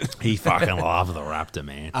back of it. He fucking loved the Raptor,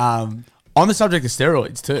 man. On the subject of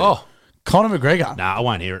steroids too. Oh. Conor McGregor. Nah, I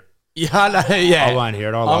won't hear it. Yeah, yeah. I won't hear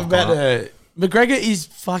it. I love Conor. McGregor is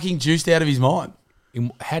fucking juiced out of his mind.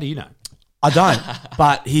 How do you know? I don't,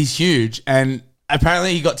 but he's huge. And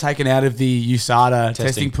apparently he got taken out of the USADA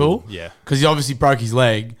testing pool. Yeah. Because he obviously broke his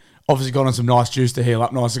leg. Obviously got on some nice juice to heal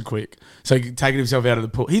up nice and quick. So he taking himself out of the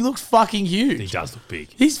pool. He looks fucking huge. He does look big.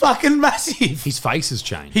 He's fucking massive. His face has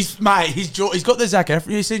changed. His jaw. He's got the Zac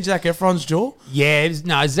Efron. You seen Zac Efron's jaw? Yeah.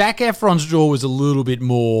 No, Zac Efron's jaw was a little bit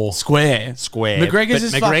more square.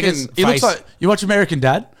 McGregor's fucking. He looks like, you watch American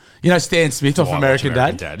Dad? You know Stan Smith off American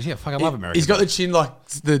Dad? Yeah, fuck, I love American Dad. He's got the chin like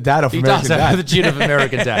the dad off American Dad. He does have the chin of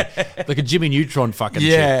American Dad. Like a Jimmy Neutron fucking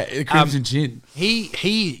chin. Yeah, crimson chin.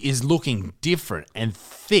 He is looking different and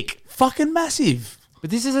thick. Fucking massive.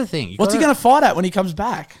 But this is the thing. What's he going to fight at when he comes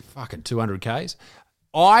back? Fucking 200 Ks.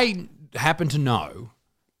 I happen to know,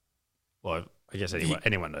 well, I guess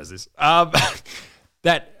anyone knows this,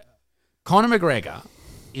 that Conor McGregor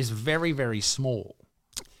is very, very small.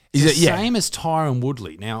 Same as Tyron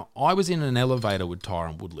Woodley. Now, I was in an elevator with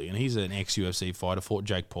Tyron Woodley, and he's an ex-UFC fighter, fought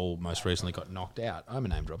Jake Paul, most recently got knocked out. I'm a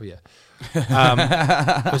name dropper, yeah.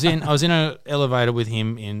 I was in an elevator with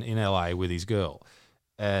him in LA with his girl,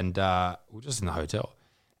 and we were just in the hotel.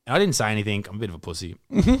 And I didn't say anything. I'm a bit of a pussy.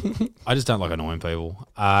 I just don't like annoying people.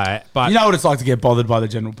 But you know what it's like to get bothered by the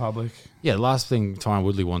general public. Yeah, the last thing Tyron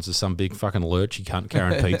Woodley wants is some big fucking lurchy cunt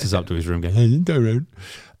carrying pizzas up to his room going, hey, go around.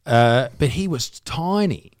 But he was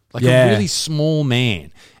tiny. Like a really small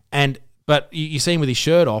man. But you see him with his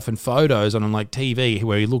shirt off and photos on like TV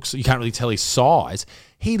where he looks, you can't really tell his size.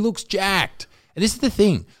 He looks jacked. And this is the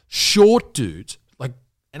thing. Short dudes, like,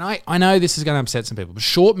 and I know this is going to upset some people, but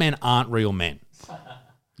short men aren't real men.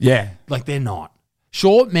 Yeah. Like they're not.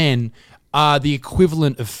 Short men are the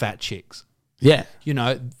equivalent of fat chicks. Yeah. You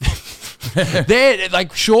know, they're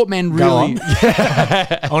like short men really.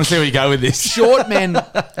 I want to see where you go with this. Short men,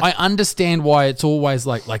 I understand why it's always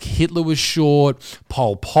like Hitler was short,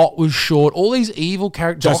 Pol Pot was short, all these evil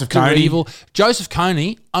characters. Joseph Kony. Evil. Joseph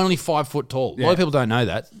Kony, only 5 foot tall. Yeah. A lot of people don't know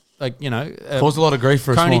that. Like, you know. Caused a lot of grief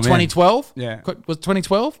for a small man. Kony 2012? Yeah. Was it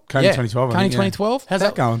 2012? Kony 2012. Kony 2012? How's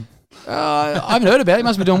that going? I haven't heard about it. He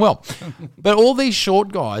must be doing well. But all these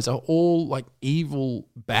short guys are all like evil,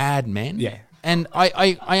 bad men. Yeah. And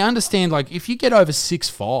I understand, like, if you get over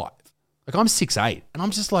 6'5", like I'm 6'8", and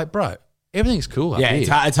I'm just like, bro, everything's cool up here.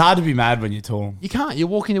 It's hard to be mad when you're tall. You can't. You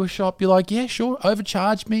walk into a shop, you're like, yeah, sure,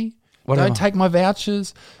 overcharge me. Whatever. Don't take my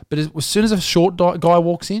vouchers. But as soon as a short guy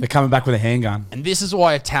walks in. They're coming back with a handgun. And this is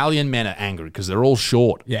why Italian men are angry, because they're all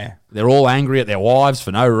short. Yeah. They're all angry at their wives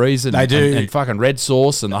for no reason. They do. And fucking red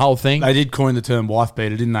sauce and the whole thing. They did coin the term wife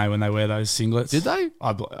beater, didn't they, when they wear those singlets? Did they?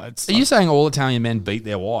 Are you saying all Italian men beat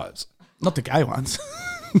their wives? Not the gay ones.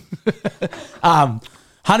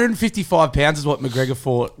 155 pounds is what McGregor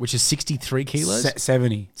fought. Which is 63 kilos?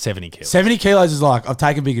 70. 70 kilos. 70 kilos is like, I've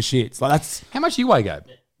taken bigger shits. Like that's. How much do you weigh, Gabe?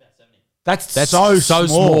 That's so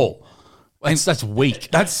small. That's weak.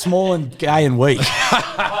 That's small and gay and weak.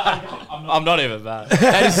 I'm not even bad.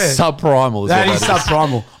 That is subprimal. That is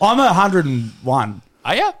subprimal. I'm 101.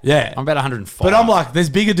 Are you? Yeah. I'm about 105. But I'm like,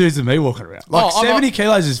 there's bigger dudes than me walking around. Like 70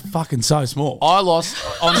 kilos is fucking so small. I lost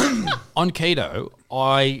on keto.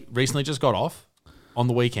 I recently just got off on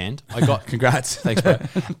the weekend. I got Congrats. Thanks, bro.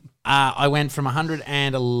 I went from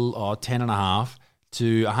 110 and a half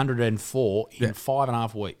to 104 in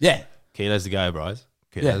 5.5 weeks. Yeah. Kilos to go, bros.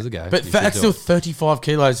 Kilos to go. But that's still 35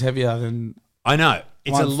 kilos heavier than. I know.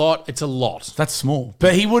 It's a lot. It's a lot. That's small.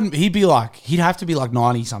 But he wouldn't, he'd have to be like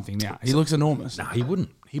 90 something now. He looks enormous. No, he wouldn't.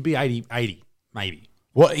 He'd be 80 maybe.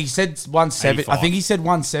 What? He said 170. 85. I think he said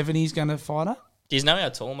 170 he's going to fight her. Do you know how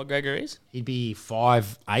tall McGregor is? He'd be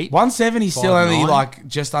 5'8". 170 is still 5'9". only like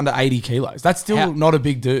just under 80 kilos. That's still not a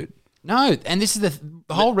big dude. No, and this is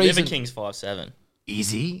the whole reason. Liver King's 5'7".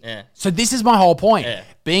 Is he? Yeah. So this is my whole point. Yeah.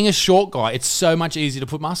 Being a short guy, it's so much easier to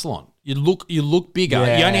put muscle on. You look bigger.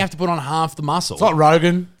 Yeah. You only have to put on half the muscle. It's like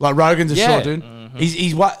Rogan. Like Rogan's a Yeah. short dude. Mm-hmm.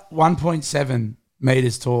 He's what 1.7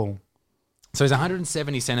 meters tall. So he's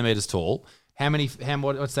 170 centimeters tall.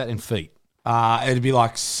 What's that in feet? It'd be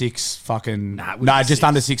like 6 fucking. Nah, it wouldn't be just 6.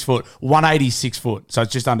 under 6 foot. 180 is 6 foot, so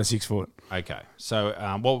it's just under 6 foot. Okay. So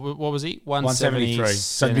what was he? 173.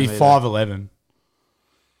 So it'd be centimeter. 5'11.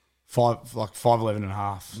 5'11 and a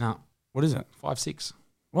half. No, What is it? 5'6".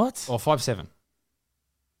 What? Or 5'7".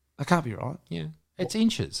 That can't be right. Yeah, it's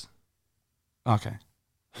inches. Okay.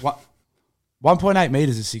 What? 1.8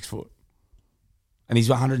 meters is 6 foot, and he's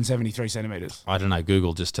 173 centimeters. I don't know.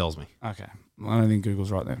 Google just tells me. Okay, I don't think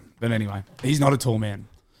Google's right there. But anyway, he's not a tall man.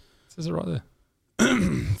 It says it right there.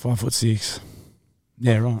 5'6".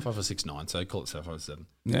 Yeah, right. 5'6'9". So call it 5'7".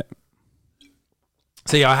 Yeah.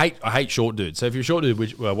 See, I hate short dudes. So if you're a short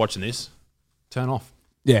dude watching this, turn off.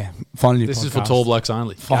 Yeah. Find a new This podcast. is for tall blokes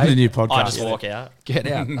only. Find a new podcast. I just walk out. Get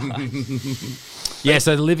out. Yeah,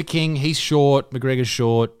 so the Liver King, he's short. McGregor's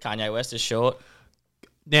short. Kanye West is short.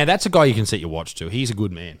 Now, that's a guy you can set your watch to. He's a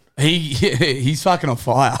good man. He's fucking on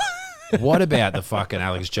fire. What about the fucking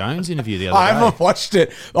Alex Jones interview the other I day? haven't watched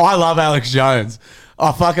it. I love Alex Jones.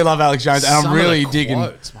 I fucking love Alex Jones, and Some I'm of the really digging.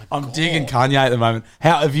 quotes, my I'm God. digging Kanye at the moment.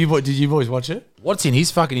 Did you boys watch it? What's in his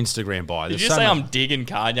fucking Instagram bio? Did you say I'm digging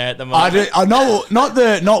Kanye at the moment? I know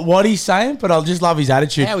not what he's saying, but I just love his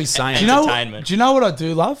attitude. How he's saying do you know what I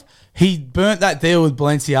do love? He burnt that deal with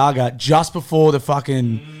Balenciaga just before the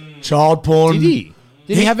fucking child porn. Did he?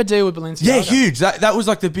 Did he have a deal with Balenciaga? Yeah, huge. That was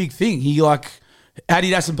like the big thing. He like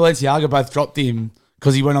Adidas and Balenciaga both dropped him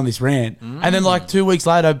because he went on this rant. And then like 2 weeks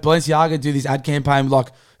later, Balenciaga do this ad campaign with like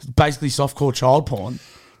basically softcore child porn.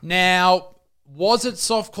 Now, was it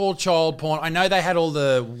softcore child porn? I know they had all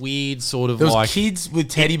the weird sort of there was kids with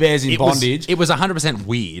teddy bears in bondage. It was 100%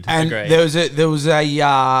 weird. And there was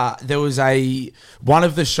a one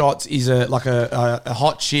of the shots is a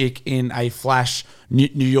hot chick in a flash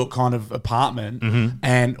New York kind of apartment,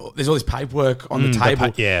 and there's all this paperwork on the table.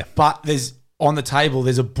 But on the table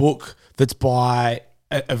there's a book that's by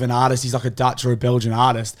of an artist. He's like a Dutch or a Belgian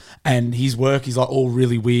artist, and his work is like all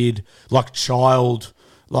really weird, like child,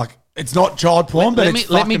 like it's not child porn, but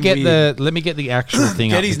let me get weird. Let me get the actual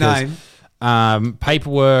thing. Get his name.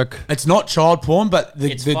 Paperwork. It's not child porn, but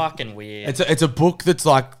it's fucking weird. It's a book that's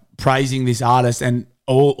like praising this artist, and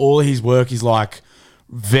all his work is like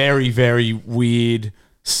very, very weird,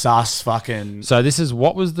 sus fucking. So this is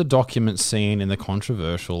what was the document seen in the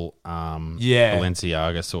controversial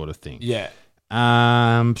Balenciaga sort of thing. Yeah.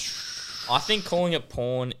 I think calling it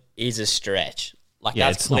porn is a stretch. Like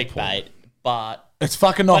that's clickbait, but it's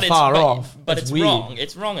fucking not far off. But it's wrong.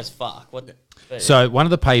 It's wrong as fuck. So one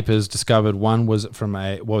of the papers discovered one was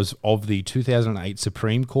of the 2008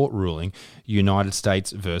 Supreme Court ruling, United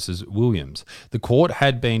States versus Williams. The court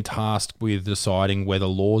had been tasked with deciding whether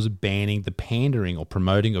laws banning the pandering or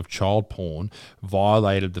promoting of child porn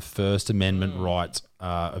violated the First Amendment rights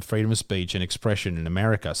of freedom of speech and expression in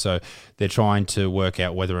America. So they're trying to work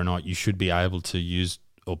out whether or not you should be able to use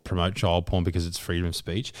or promote child porn because it's freedom of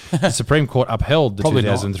speech. The Supreme Court upheld the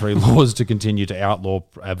 2003 laws to continue to outlaw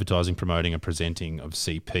advertising, promoting, and presenting of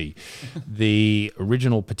CP. The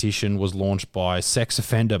original petition was launched by sex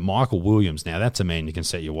offender Michael Williams. Now, that's a man you can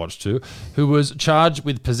set your watch to, who was charged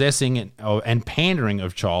with possessing and pandering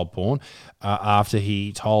of child porn after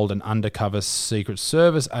he told an undercover Secret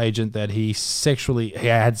Service agent that he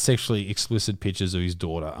had sexually explicit pictures of his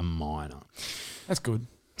daughter, a minor. That's good.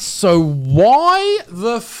 So why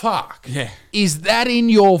the fuck is that in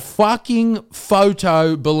your fucking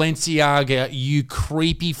photo, Balenciaga, you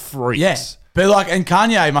creepy freaks? Yeah. But like, and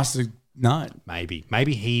Kanye must have known.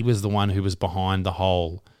 Maybe he was the one who was behind the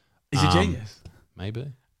whole. He's a genius.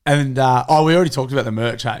 Maybe. And we already talked about the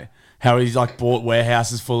merch, hey? How he's like bought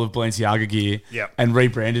warehouses full of Balenciaga gear and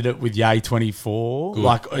rebranded it with Yay 24. Good.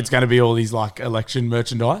 Like it's going to be all these like election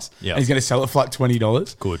merchandise. Yeah. And he's going to sell it for like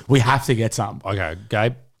 $20. Good. We have to get some. Okay,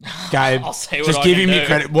 Gabe, I'll say what just give him your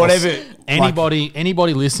credit. Whatever. Anybody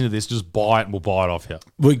listening to this, just buy it and we'll buy it off you.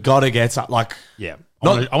 We got to get some. Like, I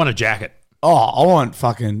want a jacket. Oh, I want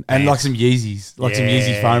fucking and like some Yeezys, some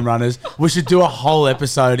Yeezy foam runners. We should do a whole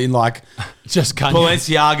episode in like just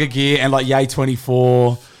Balenciaga gear and like Yay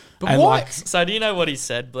 24. But and what? So do you know what he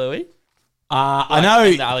said, Bluey? I know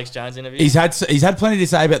in the Alex Jones interview. He's had plenty to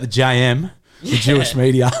say about the JM, the Jewish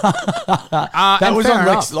media. That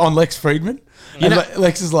was on Lex Friedman. And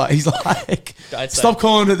Lex is like, he's like, stop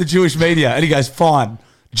calling it the Jewish media, and he goes, fine,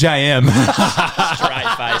 JM.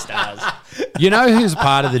 Straight faced as. You know who's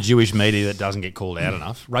part of the Jewish media that doesn't get called out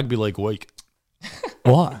enough? Rugby League Week.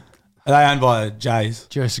 What? Are they owned by Jays?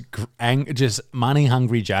 Just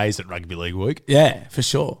money-hungry Jays at Rugby League Week. Yeah, for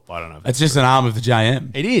sure. I don't know. It's just an arm of the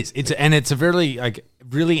JM. It is. It's a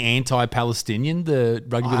really anti-Palestinian, the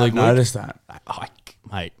Rugby League Week. I noticed that.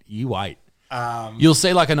 Mate, you wait. You'll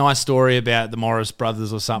see like a nice story about the Morris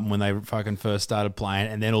brothers or something when they fucking first started playing,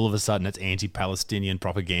 and then all of a sudden it's anti-Palestinian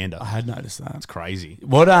propaganda. I had noticed that. It's crazy.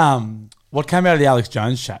 What came out of the Alex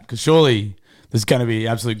Jones chat? Because surely there's going to be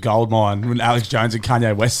absolute goldmine when Alex Jones and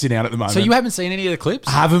Kanye West sit out at the moment. So you haven't seen any of the clips?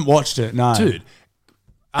 I haven't watched it, no. Dude,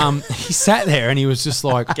 he sat there and he was just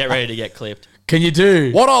like... Get ready to get clipped. Can you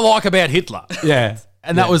do... What I like about Hitler. Yeah.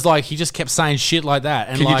 And that was like, he just kept saying shit like that.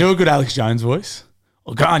 And Can you do a good Alex Jones voice?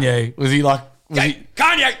 Or Kanye? Was he like...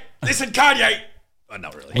 Kanye! Listen, Kanye! Oh,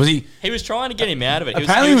 not really. Was he... He was trying to get him out of it.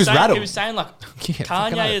 Apparently he was rattled. He was saying like...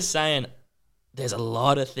 Kanye is saying... There's a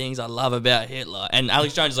lot of things I love about Hitler. And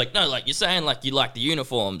Alex Jones is like, no, like, you're saying, like, you like the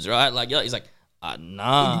uniforms, right? Like, he's like,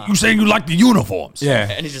 nah. You saying you like the uniforms? Yeah.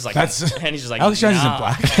 And he's just like, Alex Jones isn't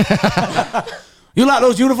black. You like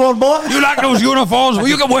those uniforms, boy? You like those uniforms? Well,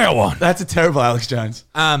 you can wear one. That's a terrible Alex Jones.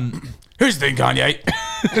 Here's the thing, Kanye.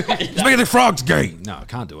 It's making the frogs gay. No, I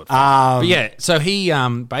can't do it. But yeah, so he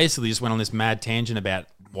basically just went on this mad tangent about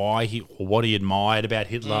what he admired about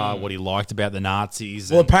Hitler, what he liked about the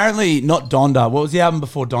Nazis. Well, apparently not Donda. What was the album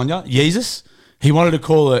before Donda? Jesus. He wanted to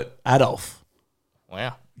call it Adolf.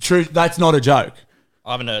 Wow. True. That's not a joke.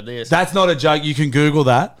 I haven't heard this. That's not a joke. You can Google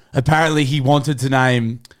that. Apparently, he wanted to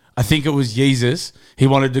name, I think it was Jesus. He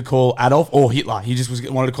wanted to call Adolf or Hitler. He just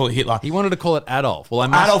wanted to call it Hitler. He wanted to call it Adolf. Well,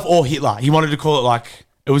 Adolf or Hitler. He wanted to call it like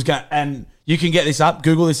it was going. And you can get this up.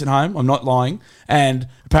 Google this at home. I'm not lying. And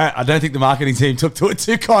apparently, I don't think the marketing team took to it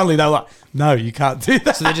too kindly. They were like, "No, you can't do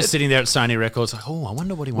that." So they're just sitting there at Sony Records, like, "Oh, I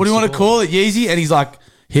wonder what he wants. What do you want to call it, Yeezy?" And he's like,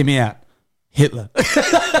 "Hear me out, Hitler."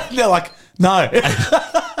 They're like, "No."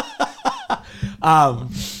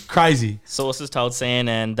 Crazy. Sources told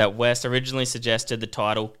CNN that West originally suggested the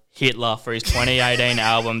title Hitler for his 2018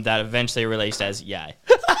 album that eventually released as Yay.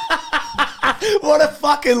 What a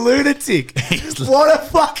fucking lunatic. What a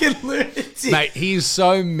fucking lunatic. Mate, he is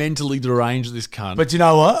so mentally deranged, this cunt. But you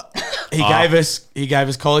know what? He gave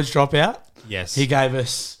us College Dropout. Yes. He gave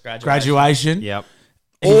us Graduation. Yep.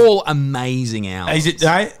 All amazing albums.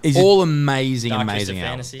 All amazing Dark albums.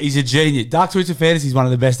 Fantasy. He's a genius. Dark Twisted Fantasy is one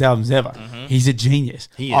of the best albums ever. Mm-hmm. He's a genius.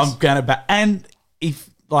 He is. And if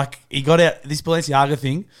he got out this Balenciaga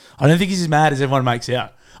thing, I don't think he's as mad as everyone makes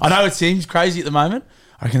out. I know it seems crazy at the moment.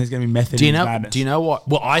 I reckon there's going to be method in his madness. Do you know what?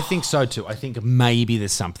 Well, I think so too. I think maybe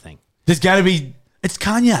there's something. There's going to be. It's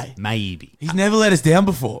Kanye. Maybe. He's never let us down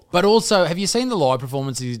before. But also, have you seen the live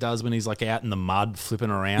performances he does when he's like out in the mud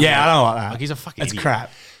flipping around? Yeah, I don't like that. Like he's a fucking It's idiot.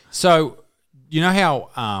 crap. So, you know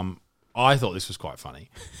how I thought this was quite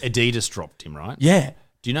funny? Adidas dropped him, right? Yeah.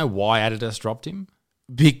 Do you know why Adidas dropped him?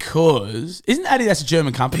 Because isn't Adidas a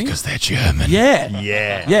German company? Because they're German. Yeah.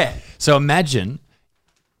 Yeah. Yeah. So imagine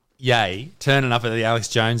Ye turning up at the Alex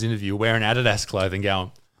Jones interview wearing Adidas clothing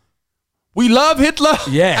going, "We love Hitler."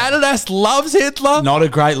 Yeah. Adidas loves Hitler. Not a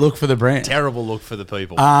great look for the brand. Terrible look for the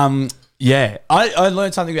people. Yeah. I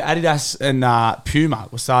learned something about Adidas and Puma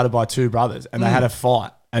were started by two brothers and they had a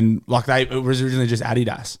fight. And like it was originally just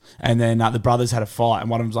Adidas. And then the brothers had a fight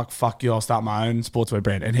and one of them was like, "Fuck you, I'll start my own sportswear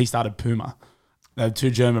brand." And he started Puma. They were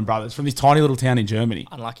two German brothers from this tiny little town in Germany.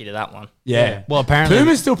 Unlucky to that one. Yeah. Well, apparently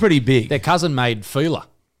Puma's still pretty big. their cousin made Fila.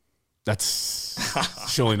 That's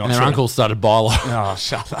surely not And their true. uncle started Bilo. Oh,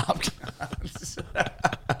 shut up.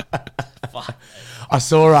 I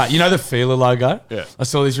saw, you know the Fila logo? Yeah. I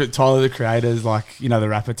saw this with Tyler, the Creator's, like, you know, the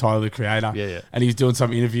rapper Tyler, the Creator. Yeah, yeah. And he was doing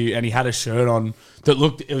some interview and he had a shirt on that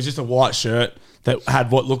it was just a white shirt that had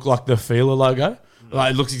what looked like the Fila logo.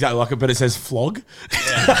 Like, it looks exactly like it, but it says flog.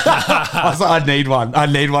 I was like, I need one. I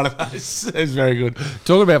need one of those. It was very good.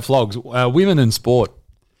 Talking about flogs, women in sport.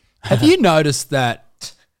 Have you noticed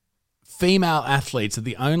that female athletes are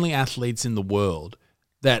the only athletes in the world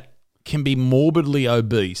that can be morbidly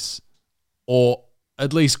obese or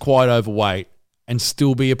at least quite overweight and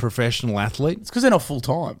still be a professional athlete? It's because they're not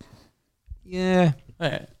full-time. Yeah.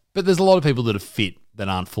 Yeah. But there's a lot of people that are fit that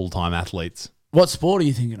aren't full-time athletes. What sport are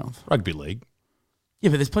you thinking of? Rugby league. Yeah,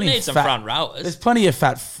 but there's plenty We of need some fat. front rowers. There's plenty of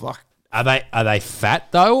fat fuck. Are they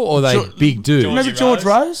fat though, or are they big dudes? Remember George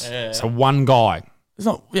Rose? Yeah. So one guy. There's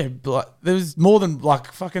not, yeah, but like, there's more than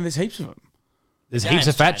like fucking. There's heaps of them. There's Yeah, heaps of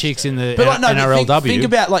it's fat changed chicks too. in the But like, no, NRLW. think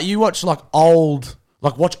about like you watch like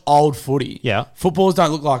watch old footy. Yeah. Footballers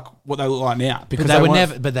don't look like what they look like now because But they were weren't-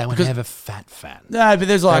 never. But they were never fat. No, but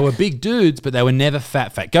there's like They were big dudes, but they were never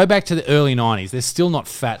fat. Go back to the early 90s. They're still not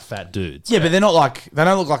fat dudes. yeah, but they're not like they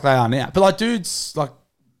don't look like they are now. But like dudes like,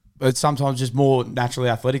 it's sometimes just more naturally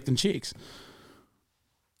athletic than chicks.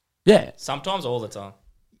 Yeah. Sometimes, all the time.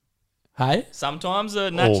 Hey. Sometimes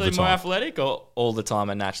are naturally more time. athletic, or all the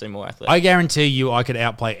time are naturally more athletic. I guarantee you I could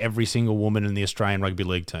outplay every single woman in the Australian Rugby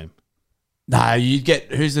League team. No, you'd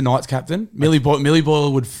get who's the Knights captain? Millie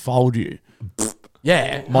Boyle would fold you.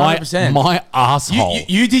 Yeah, 100%. My asshole.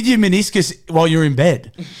 You did your meniscus while you're in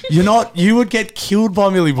bed. You would get killed by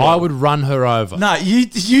Millie Boyle. I would run her over. No,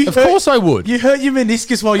 you. Of course I would. You hurt your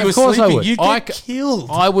meniscus while you were Of course I sleeping. would. You'd get killed.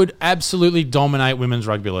 I would absolutely dominate women's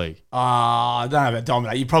rugby league. I don't know about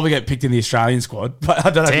dominate. You'd probably get picked in the Australian squad, but I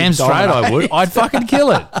don't know. Damn if you'd straight I dominate. would. I'd fucking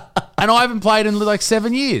kill it. And I haven't played in like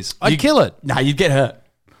 7 years. I'd kill it. No, you'd get hurt.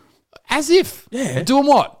 As if. Yeah. Doing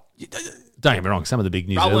what? Don't get me wrong. Some of the big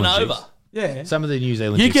New Rolling Zealand over. chicks- Yeah. Some of the New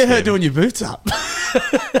Zealand You chicks get hurt scare me. doing your boots up.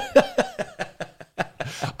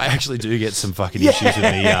 I actually do get some fucking issues with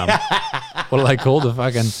the what are they called? The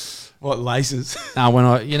fucking What, laces? when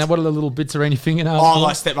I what are the little bits around your fingernails? Oh, called?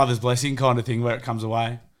 like stepmother's blessing kind of thing where it comes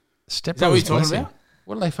away. Step Is that what you're brother's talking blessing.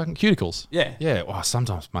 What are they fucking cuticles? Yeah. Yeah. Well,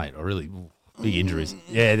 sometimes, mate, I really big injuries.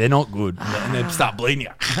 Yeah, they're not good. And they start bleeding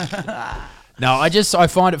you. No, I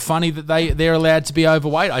find it funny that they're allowed to be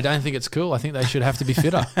overweight. I don't think it's cool. I think they should have to be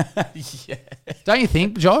fitter. Yeah. Don't you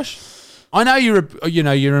think, Josh? I know you're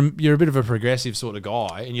a bit of a progressive sort of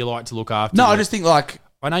guy, and you like to look after. No, I just think like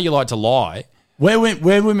I know you like to lie,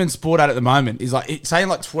 Where women's sport at the moment is like, say in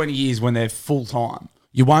like 20 years when they're full time,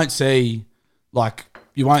 you won't see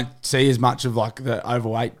as much of like the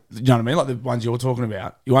overweight, you know what I mean? Like the ones you're talking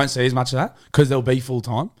about. You won't see as much of that because they'll be full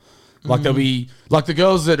time. Like they'll be like the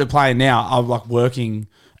girls that are playing now are like working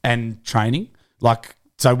and training. Like,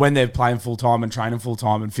 so when they're playing full time and training full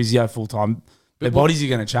time and physio full time, their bodies are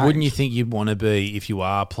going to change. Wouldn't you think you'd want to be, if you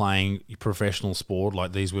are playing professional sport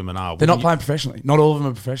like these women are? They're not playing professionally. Not all of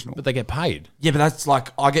them are professional. But they get paid. Yeah, but that's like,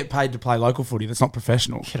 I get paid to play local footy. That's not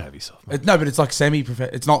professional. Get over yourself, mate. No, but it's like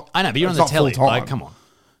semi-professional. It's not. I know, but you're on the telly. Like, come on.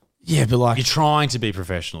 Yeah, but like. You're trying to be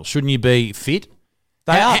professional. Shouldn't you be fit?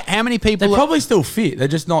 They are. How many people? They're probably still fit. They're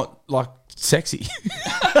just not like sexy.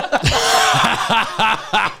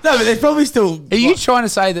 No, but they're probably still. Are you trying to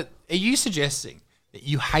say that? Are you suggesting that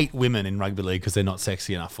you hate women in rugby league because they're not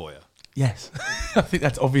sexy enough for you? Yes. I think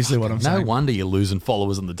that's obviously what I'm saying. No wonder you're losing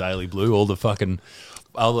followers on the Daily Blue. All the fucking,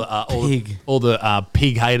 all the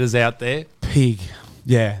pig haters out there. Pig.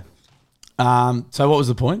 Yeah. So what was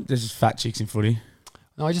the point? There's just fat chicks in footy.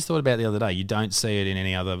 No, I just thought about it the other day. You don't see it in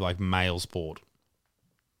any other like male sport.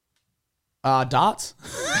 Darts.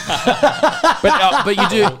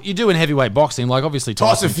 but you do in heavyweight boxing. Like obviously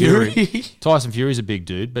Tyson Fury. Tyson Fury's a big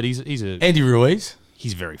dude, but he's Andy Ruiz.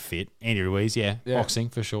 He's very fit. Andy Ruiz, yeah, boxing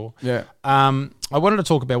for sure. Yeah. I wanted to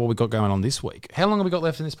talk about what we got going on this week. How long have we got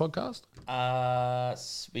left in this podcast?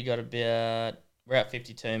 We got about. We're at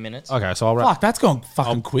 52 minutes. Okay, so I'll wrap. Fuck, that's gone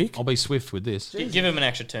fucking quick. I'll be swift with this. Give him an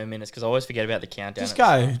extra 2 minutes because I always forget about the countdown.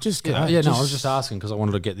 Just go. Yeah, no, I was just asking because I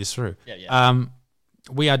wanted to get this through. Yeah.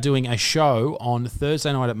 We are doing a show on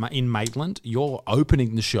Thursday night in Maitland. You're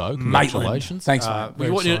opening the show. Congratulations. Thanks, mate.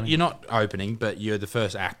 You're not opening, but you're the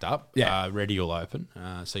first act up. Yeah. Ready, you'll open.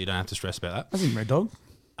 So you don't have to stress about that. That's in Red Dog.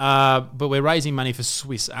 But we're raising money for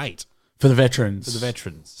Swiss 8. For the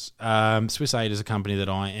veterans. Swiss 8 is a company that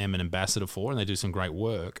I am an ambassador for, and they do some great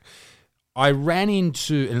work. I ran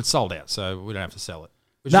into, and it's sold out, so we don't have to sell it.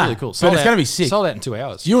 Which is really cool. But it's going to be sick. Sold out in 2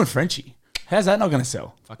 hours. You and Frenchie. How's that not going to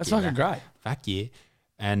sell? That's fucking great. Fuck yeah.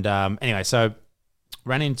 And anyway, so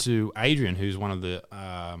ran into Adrian, who's one of the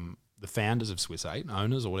founders of Swiss 8,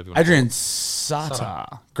 owners or whatever you want Adrian to Sutter.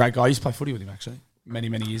 Great guy. I used to play footy with him, actually, many,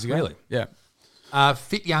 many years ago. Really? Yeah.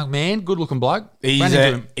 Fit young man, good-looking bloke. He's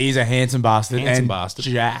a handsome bastard. Handsome bastard.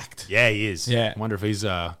 Jacked. Yeah, he is. Yeah. I wonder if he's...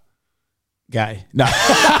 gay. No.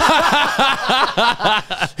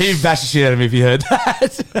 He'd bash the shit out of me if he heard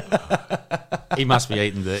that. He must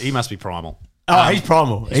be primal. Oh, he's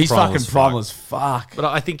primal. He's fucking primal as fuck. But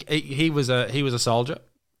I think he was a soldier.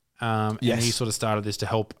 Yes. And he sort of started this to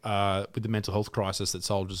help with the mental health crisis that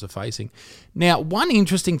soldiers are facing. Now, one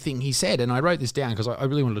interesting thing he said, and I wrote this down because I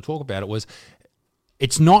really wanted to talk about it, was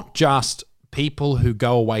it's not just people who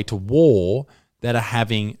go away to war that are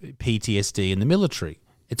having PTSD in the military.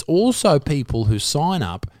 It's also people who sign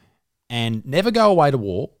up and never go away to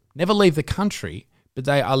war, never leave the country, but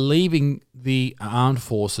they are leaving the armed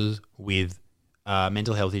forces with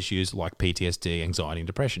mental health issues like PTSD, anxiety, and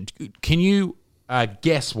depression. Can you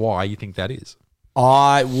guess why you think that is?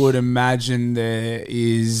 I would imagine there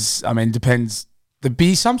is, depends. There'd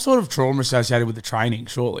be some sort of trauma associated with the training,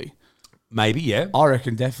 surely. Maybe, yeah. I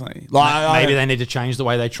reckon definitely. Maybe they need to change the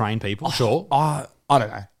way they train people, sure. I don't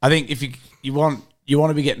know. I think if you want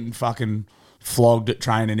to be getting fucking flogged at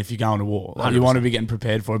training if you're going to war. Like, you want to be getting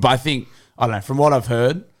prepared for it. But I think, I don't know, from what I've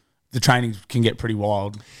heard, the training can get pretty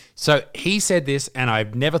wild. So he said this, and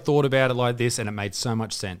I've never thought about it like this, and it made so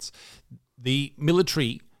much sense. The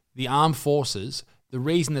military, the armed forces, the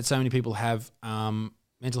reason that so many people have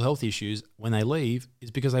mental health issues when they leave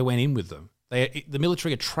is because they went in with them. The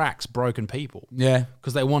military attracts broken people. Yeah.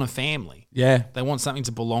 Because they want a family. Yeah. They want something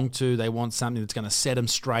to belong to. They want something that's going to set them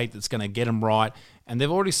straight, that's going to get them right. And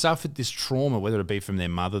they've already suffered this trauma, whether it be from their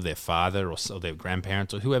mother, their father, or their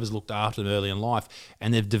grandparents, or whoever's looked after them early in life.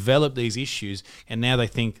 And they've developed these issues, and now they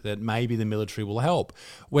think that maybe the military will help.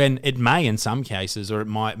 When it may in some cases, or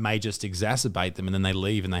it may just exacerbate them, and then they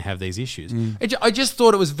leave and they have these issues. I just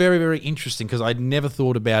thought it was very, very interesting because I'd never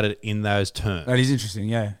thought about it in those terms. That is interesting,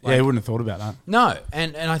 yeah. I wouldn't have thought about that. No,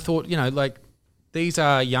 and I thought, these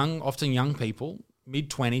are often young people,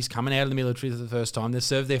 mid-20s, coming out of the military for the first time. They've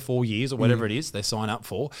served their 4 years or whatever it is they sign up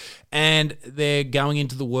for, and they're going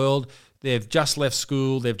into the world. They've just left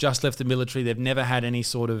school. They've just left the military. They've never had any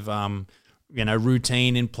sort of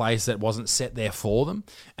routine in place that wasn't set there for them.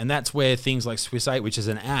 And that's where things like Swiss 8, which is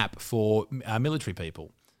an app for military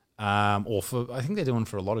people, or for, I think they're doing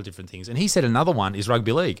for a lot of different things. And he said another one is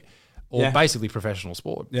rugby league, or basically professional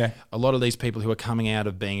sport. Yeah. A lot of these people who are coming out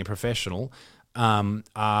of being a professional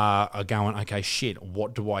are going, okay, shit,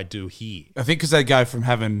 what do I do here? I think because they go from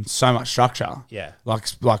having so much structure. Yeah.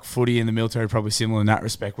 Like footy in the military, probably similar in that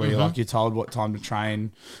respect, where you're told what time to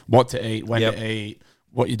train, what to eat, when to eat,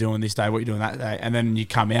 what you're doing this day, what you're doing that day. And then you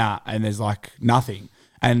come out and there's like nothing.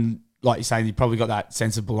 And like you're saying, you probably got that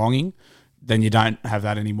sense of belonging. Then you don't have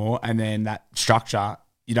that anymore. And then that structure,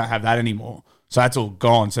 you don't have that anymore. So that's all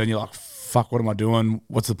gone. So then you're like, fuck, what am I doing?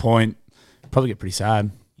 What's the point? Probably get pretty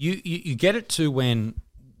sad. You get it to when,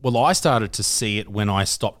 well, I started to see it when I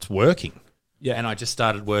stopped working. Yeah. And I just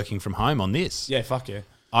started working from home on this. Yeah, fuck yeah.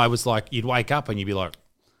 I was like, you'd wake up and you'd be like,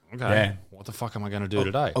 okay, what the fuck am I going to do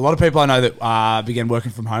today? A lot of people I know that began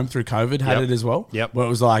working from home through COVID had it as well. Yep. Where it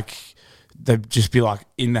was like, they'd just be like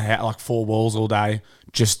in the house, like four walls all day,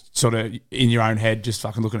 just sort of in your own head, just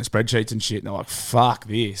fucking looking at spreadsheets and shit. And they're like, fuck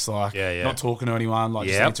this. Like, not talking to anyone, like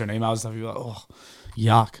just answering emails and stuff. You're like, oh,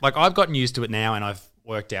 yuck. Like, I've gotten used to it now and I've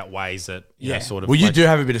worked out ways that, you know, sort of. Well, you do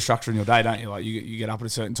have a bit of structure in your day, don't you? Like, you get up at a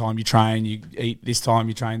certain time, you train, you eat this time,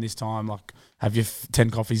 you train this time, like, have your 10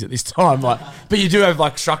 coffees at this time. Like, but you do have,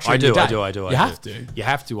 like, structure in your day. I do. You have to. You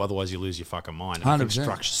have to, otherwise you lose your fucking mind. I think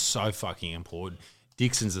structure's so fucking important.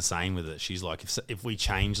 Dixon's the same with it. She's like, if we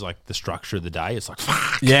change, like, the structure of the day, it's like,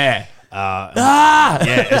 fuck. Yeah.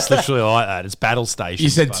 Yeah, it's literally like that. It's battle station. You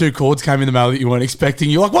said 2 chords came in the mail that you weren't expecting.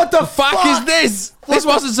 You're like, what the fuck is this? This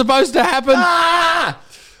wasn't supposed to happen. Yeah,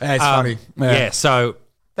 it's funny. Yeah, so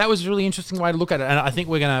that was a really interesting way to look at it. And I think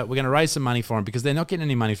we're gonna raise some money for them because they're not getting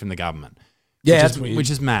any money from the government. Yeah, which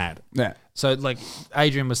is mad. Yeah. So, like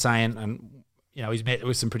Adrian was saying, and you know, he's met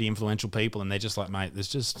with some pretty influential people, and they're just like, mate, there's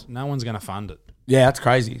just no one's going to fund it. Yeah, that's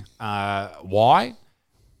crazy. Why?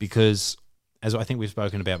 Because, as I think we've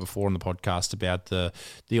spoken about before on the podcast, about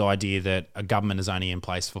the idea that a government is only in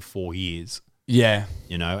place for 4 years. Yeah.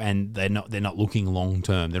 You know, and they're not looking long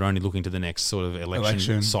term. They're only looking to the next sort of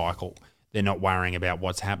election cycle. They're not worrying about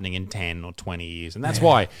what's happening in 10 or 20 years. And that's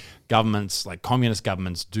why governments, like communist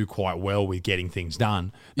governments, do quite well with getting things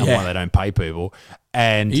done and why they don't pay people.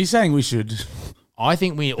 And are you saying we should... I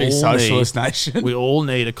think we all socialist nation. We all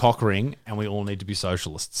need a cock ring and we all need to be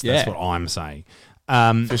socialists. That's what I'm saying.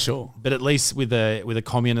 For sure. But at least with a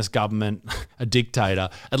communist government, a dictator,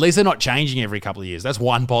 at least they're not changing every couple of years. That's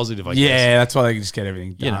one positive, I guess. Yeah, that's why they can just get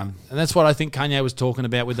everything done. You know, and that's what I think Kanye was talking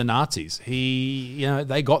about with the Nazis.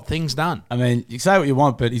 They got things done. I mean, you say what you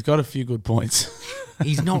want, but he's got a few good points.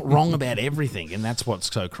 He's not wrong about everything, and that's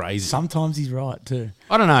what's so crazy. Sometimes he's right too.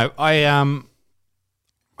 I don't know.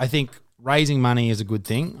 I think raising money is a good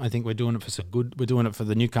thing. I think we're doing it for some good. We're doing it for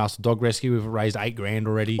the Newcastle Dog Rescue. We've raised $8,000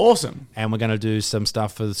 already. Awesome. And we're going to do some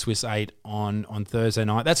stuff for the Swiss 8 on Thursday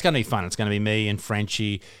night. That's going to be fun. It's going to be me and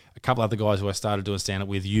Frenchie, a couple other guys who I started doing stand-up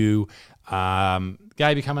with, you.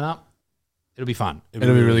 Gaby coming up. It'll be fun.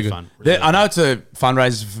 It'll be really good. Fun. I know it's a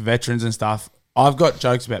fundraiser for veterans and stuff. I've got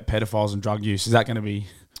jokes about pedophiles and drug use. Is that going to be...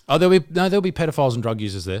 Oh, there'll be pedophiles and drug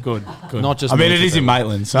users there. Good. Not just. I mean, it is in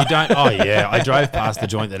Maitland. So. You don't. Oh yeah, I drove past the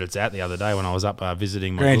joint that it's at the other day when I was up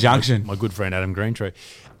visiting Grand Junction. My good friend Adam Greentree,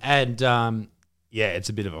 and it's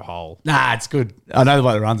a bit of a hole. Nah, it's good. I know the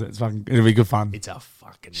way that runs it. It'll be good fun. It's a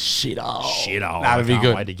fucking shithole. That'll be good.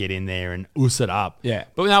 Can't wait to get in there and it up. Yeah,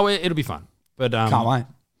 but no, it'll be fun. But can't wait.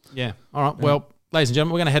 Yeah. All right. Yeah. Well, ladies and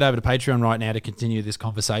gentlemen, we're going to head over to Patreon right now to continue this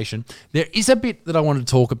conversation. There is a bit that I wanted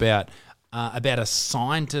to talk about a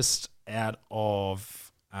scientist out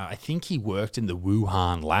of, I think he worked in the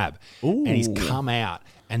Wuhan lab. Ooh. And he's come out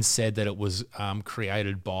and said that it was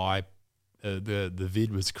created by, the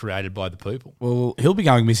vid was created by the people. Well, he'll be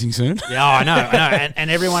going missing soon. Yeah, I know. And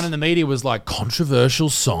everyone in the media was like, controversial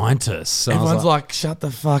scientists. So everyone's like, shut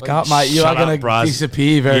the fuck up, mate. You are going to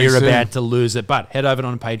disappear very soon. You're about to lose it. But head over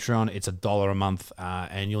on Patreon. It's $1 a month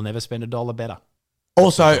and you'll never spend $1 better.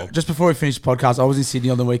 Also, just before we finish the podcast, I was in Sydney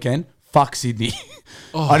on the weekend. Fuck Sydney.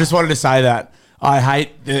 I just wanted to say that. I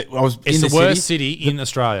hate that. It's the worst city in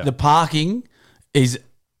Australia. The parking is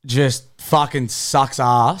just fucking sucks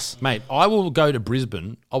ass. Mate, I will go to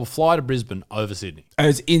Brisbane. I will fly to Brisbane over Sydney. And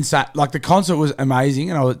it's insane. Like, the concert was amazing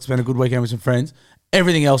and I spent a good weekend with some friends.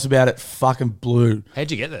 Everything else about it fucking blew.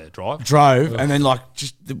 How'd you get there? Drove. And then, like,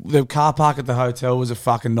 just the car park at the hotel was a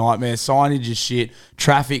fucking nightmare. Signage is shit.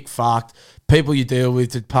 Traffic fucked. People you deal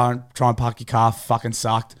with to try and park your car fucking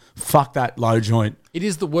sucked. Fuck that low joint. It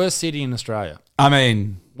is the worst city in Australia. I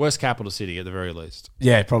mean... worst capital city at the very least.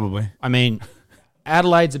 Yeah, probably. I mean,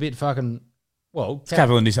 Adelaide's a bit fucking... Well... It's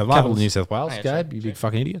capital of New South Wales. Capital of New South Wales, Gabe, you big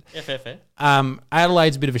fucking idiot. Fair.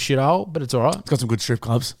 Adelaide's a bit of a shithole, but it's all right. It's got some good strip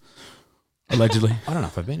clubs. Allegedly. I don't know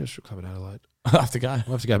if I've been to a strip club in Adelaide. I'll have to go.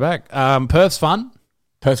 We'll have to go back. Perth's fun.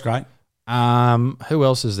 Perth's great. Who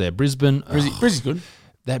else is there? Brisbane. Brisbane's good.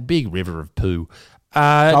 That big river of poo.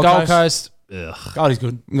 Gold Coast. Goldie's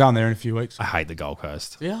good. I'm going there in a few weeks. I hate the Gold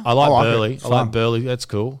Coast. Yeah. I like Burleigh. I like Burleigh. That's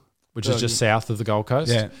cool. Which is just south of the Gold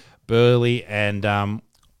Coast. Yeah. Burleigh and...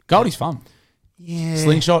 Goldie's fun. Yeah.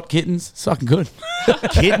 Slingshot, kittens. It's fucking good.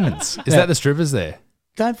 Kittens? Is that the strippers there?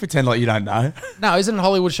 Don't pretend like you don't know. No, isn't it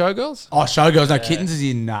Hollywood Showgirls? Oh, Showgirls. No, Kittens is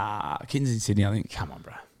in Sydney, I think. Come on,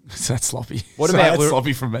 bro. That's sloppy. That's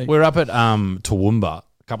sloppy from me. We're up at Toowoomba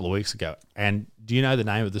a couple of weeks ago. And do you know the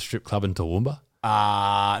name of the strip club in Toowoomba?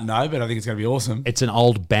 No, but I think it's going to be awesome. It's an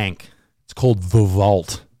old bank. It's called The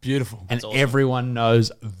Vault. Beautiful. And everyone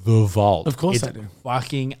knows The Vault. Of course they do.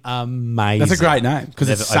 Fucking amazing. That's a great name because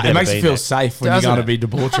it makes you feel safe when you're going to be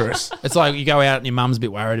debaucherous. It's like you go out and your mum's a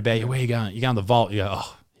bit worried about you. Where are you going? You go in The Vault. You go,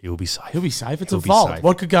 oh, he'll be safe. He'll be safe. It's a vault. Safe.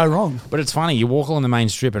 What could go wrong? But it's funny. You walk along the main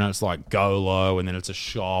strip and it's like Golo, and then it's a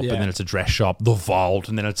shop, and then it's a dress shop, The Vault,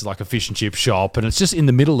 and then it's like a fish and chip shop, and it's just in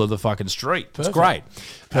the middle of the fucking street. Perfect. It's great.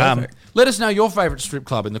 Let us know your favourite strip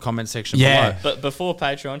club in the comment section below. But before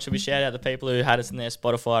Patreon, should we shout out the people who had us in their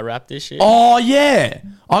Spotify Wrapped this year? Oh, yeah.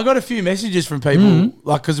 I got a few messages from people,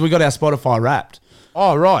 because we got our Spotify Wrapped.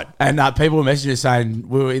 Oh, right. And people were messaging us saying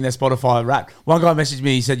we were in their Spotify Wrapped. One guy messaged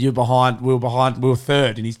me, he said, we were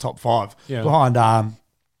third in his top 5. Yeah. Behind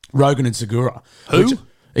Rogan and Segura. Who?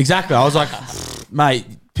 Exactly. I was like, mate,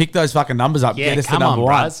 pick those fucking numbers up. Get us to number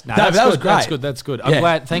 1. No, that was great. That's good. I'm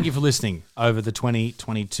glad. Thank you for listening over the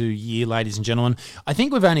 2022 year, ladies and gentlemen. I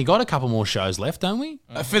think we've only got a couple more shows left, don't we?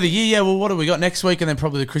 For the year, yeah. Well, what have we got next week? And then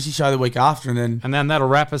probably the Chrissy show the week after. And then that'll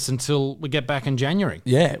wrap us until we get back in January.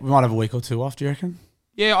 Yeah. We might have a week or two off, do you reckon?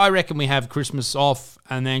 Yeah, I reckon we have Christmas off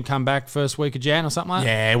and then come back first week of Jan or something like that.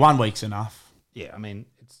 Yeah, 1 week's enough. Yeah, I mean,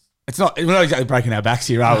 we're not exactly breaking our backs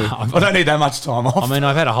here, are we? I don't need that much time off. I mean,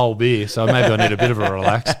 I've had a whole beer, so maybe I need a bit of a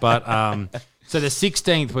relax. But so the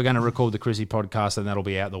 16th, we're going to record the Chrissy podcast, and that'll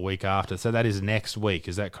be out the week after. So that is next week.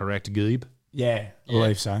 Is that correct, Geeb? Yeah, I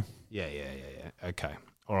believe so. Yeah. Okay.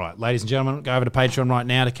 All right, ladies and gentlemen, go over to Patreon right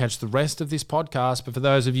now to catch the rest of this podcast. But for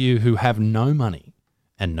those of you who have no money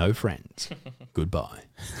and no friends, goodbye.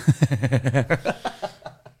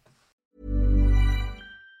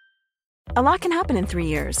 A lot can happen in 3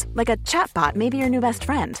 years, like a chatbot may be your new best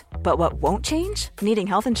friend. But what won't change? Needing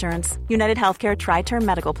health insurance. United Healthcare Tri-Term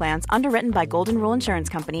Medical Plans, underwritten by Golden Rule Insurance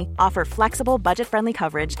Company, offer flexible, budget-friendly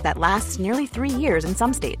coverage that lasts nearly 3 years in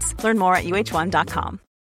some states. Learn more at uh1.com.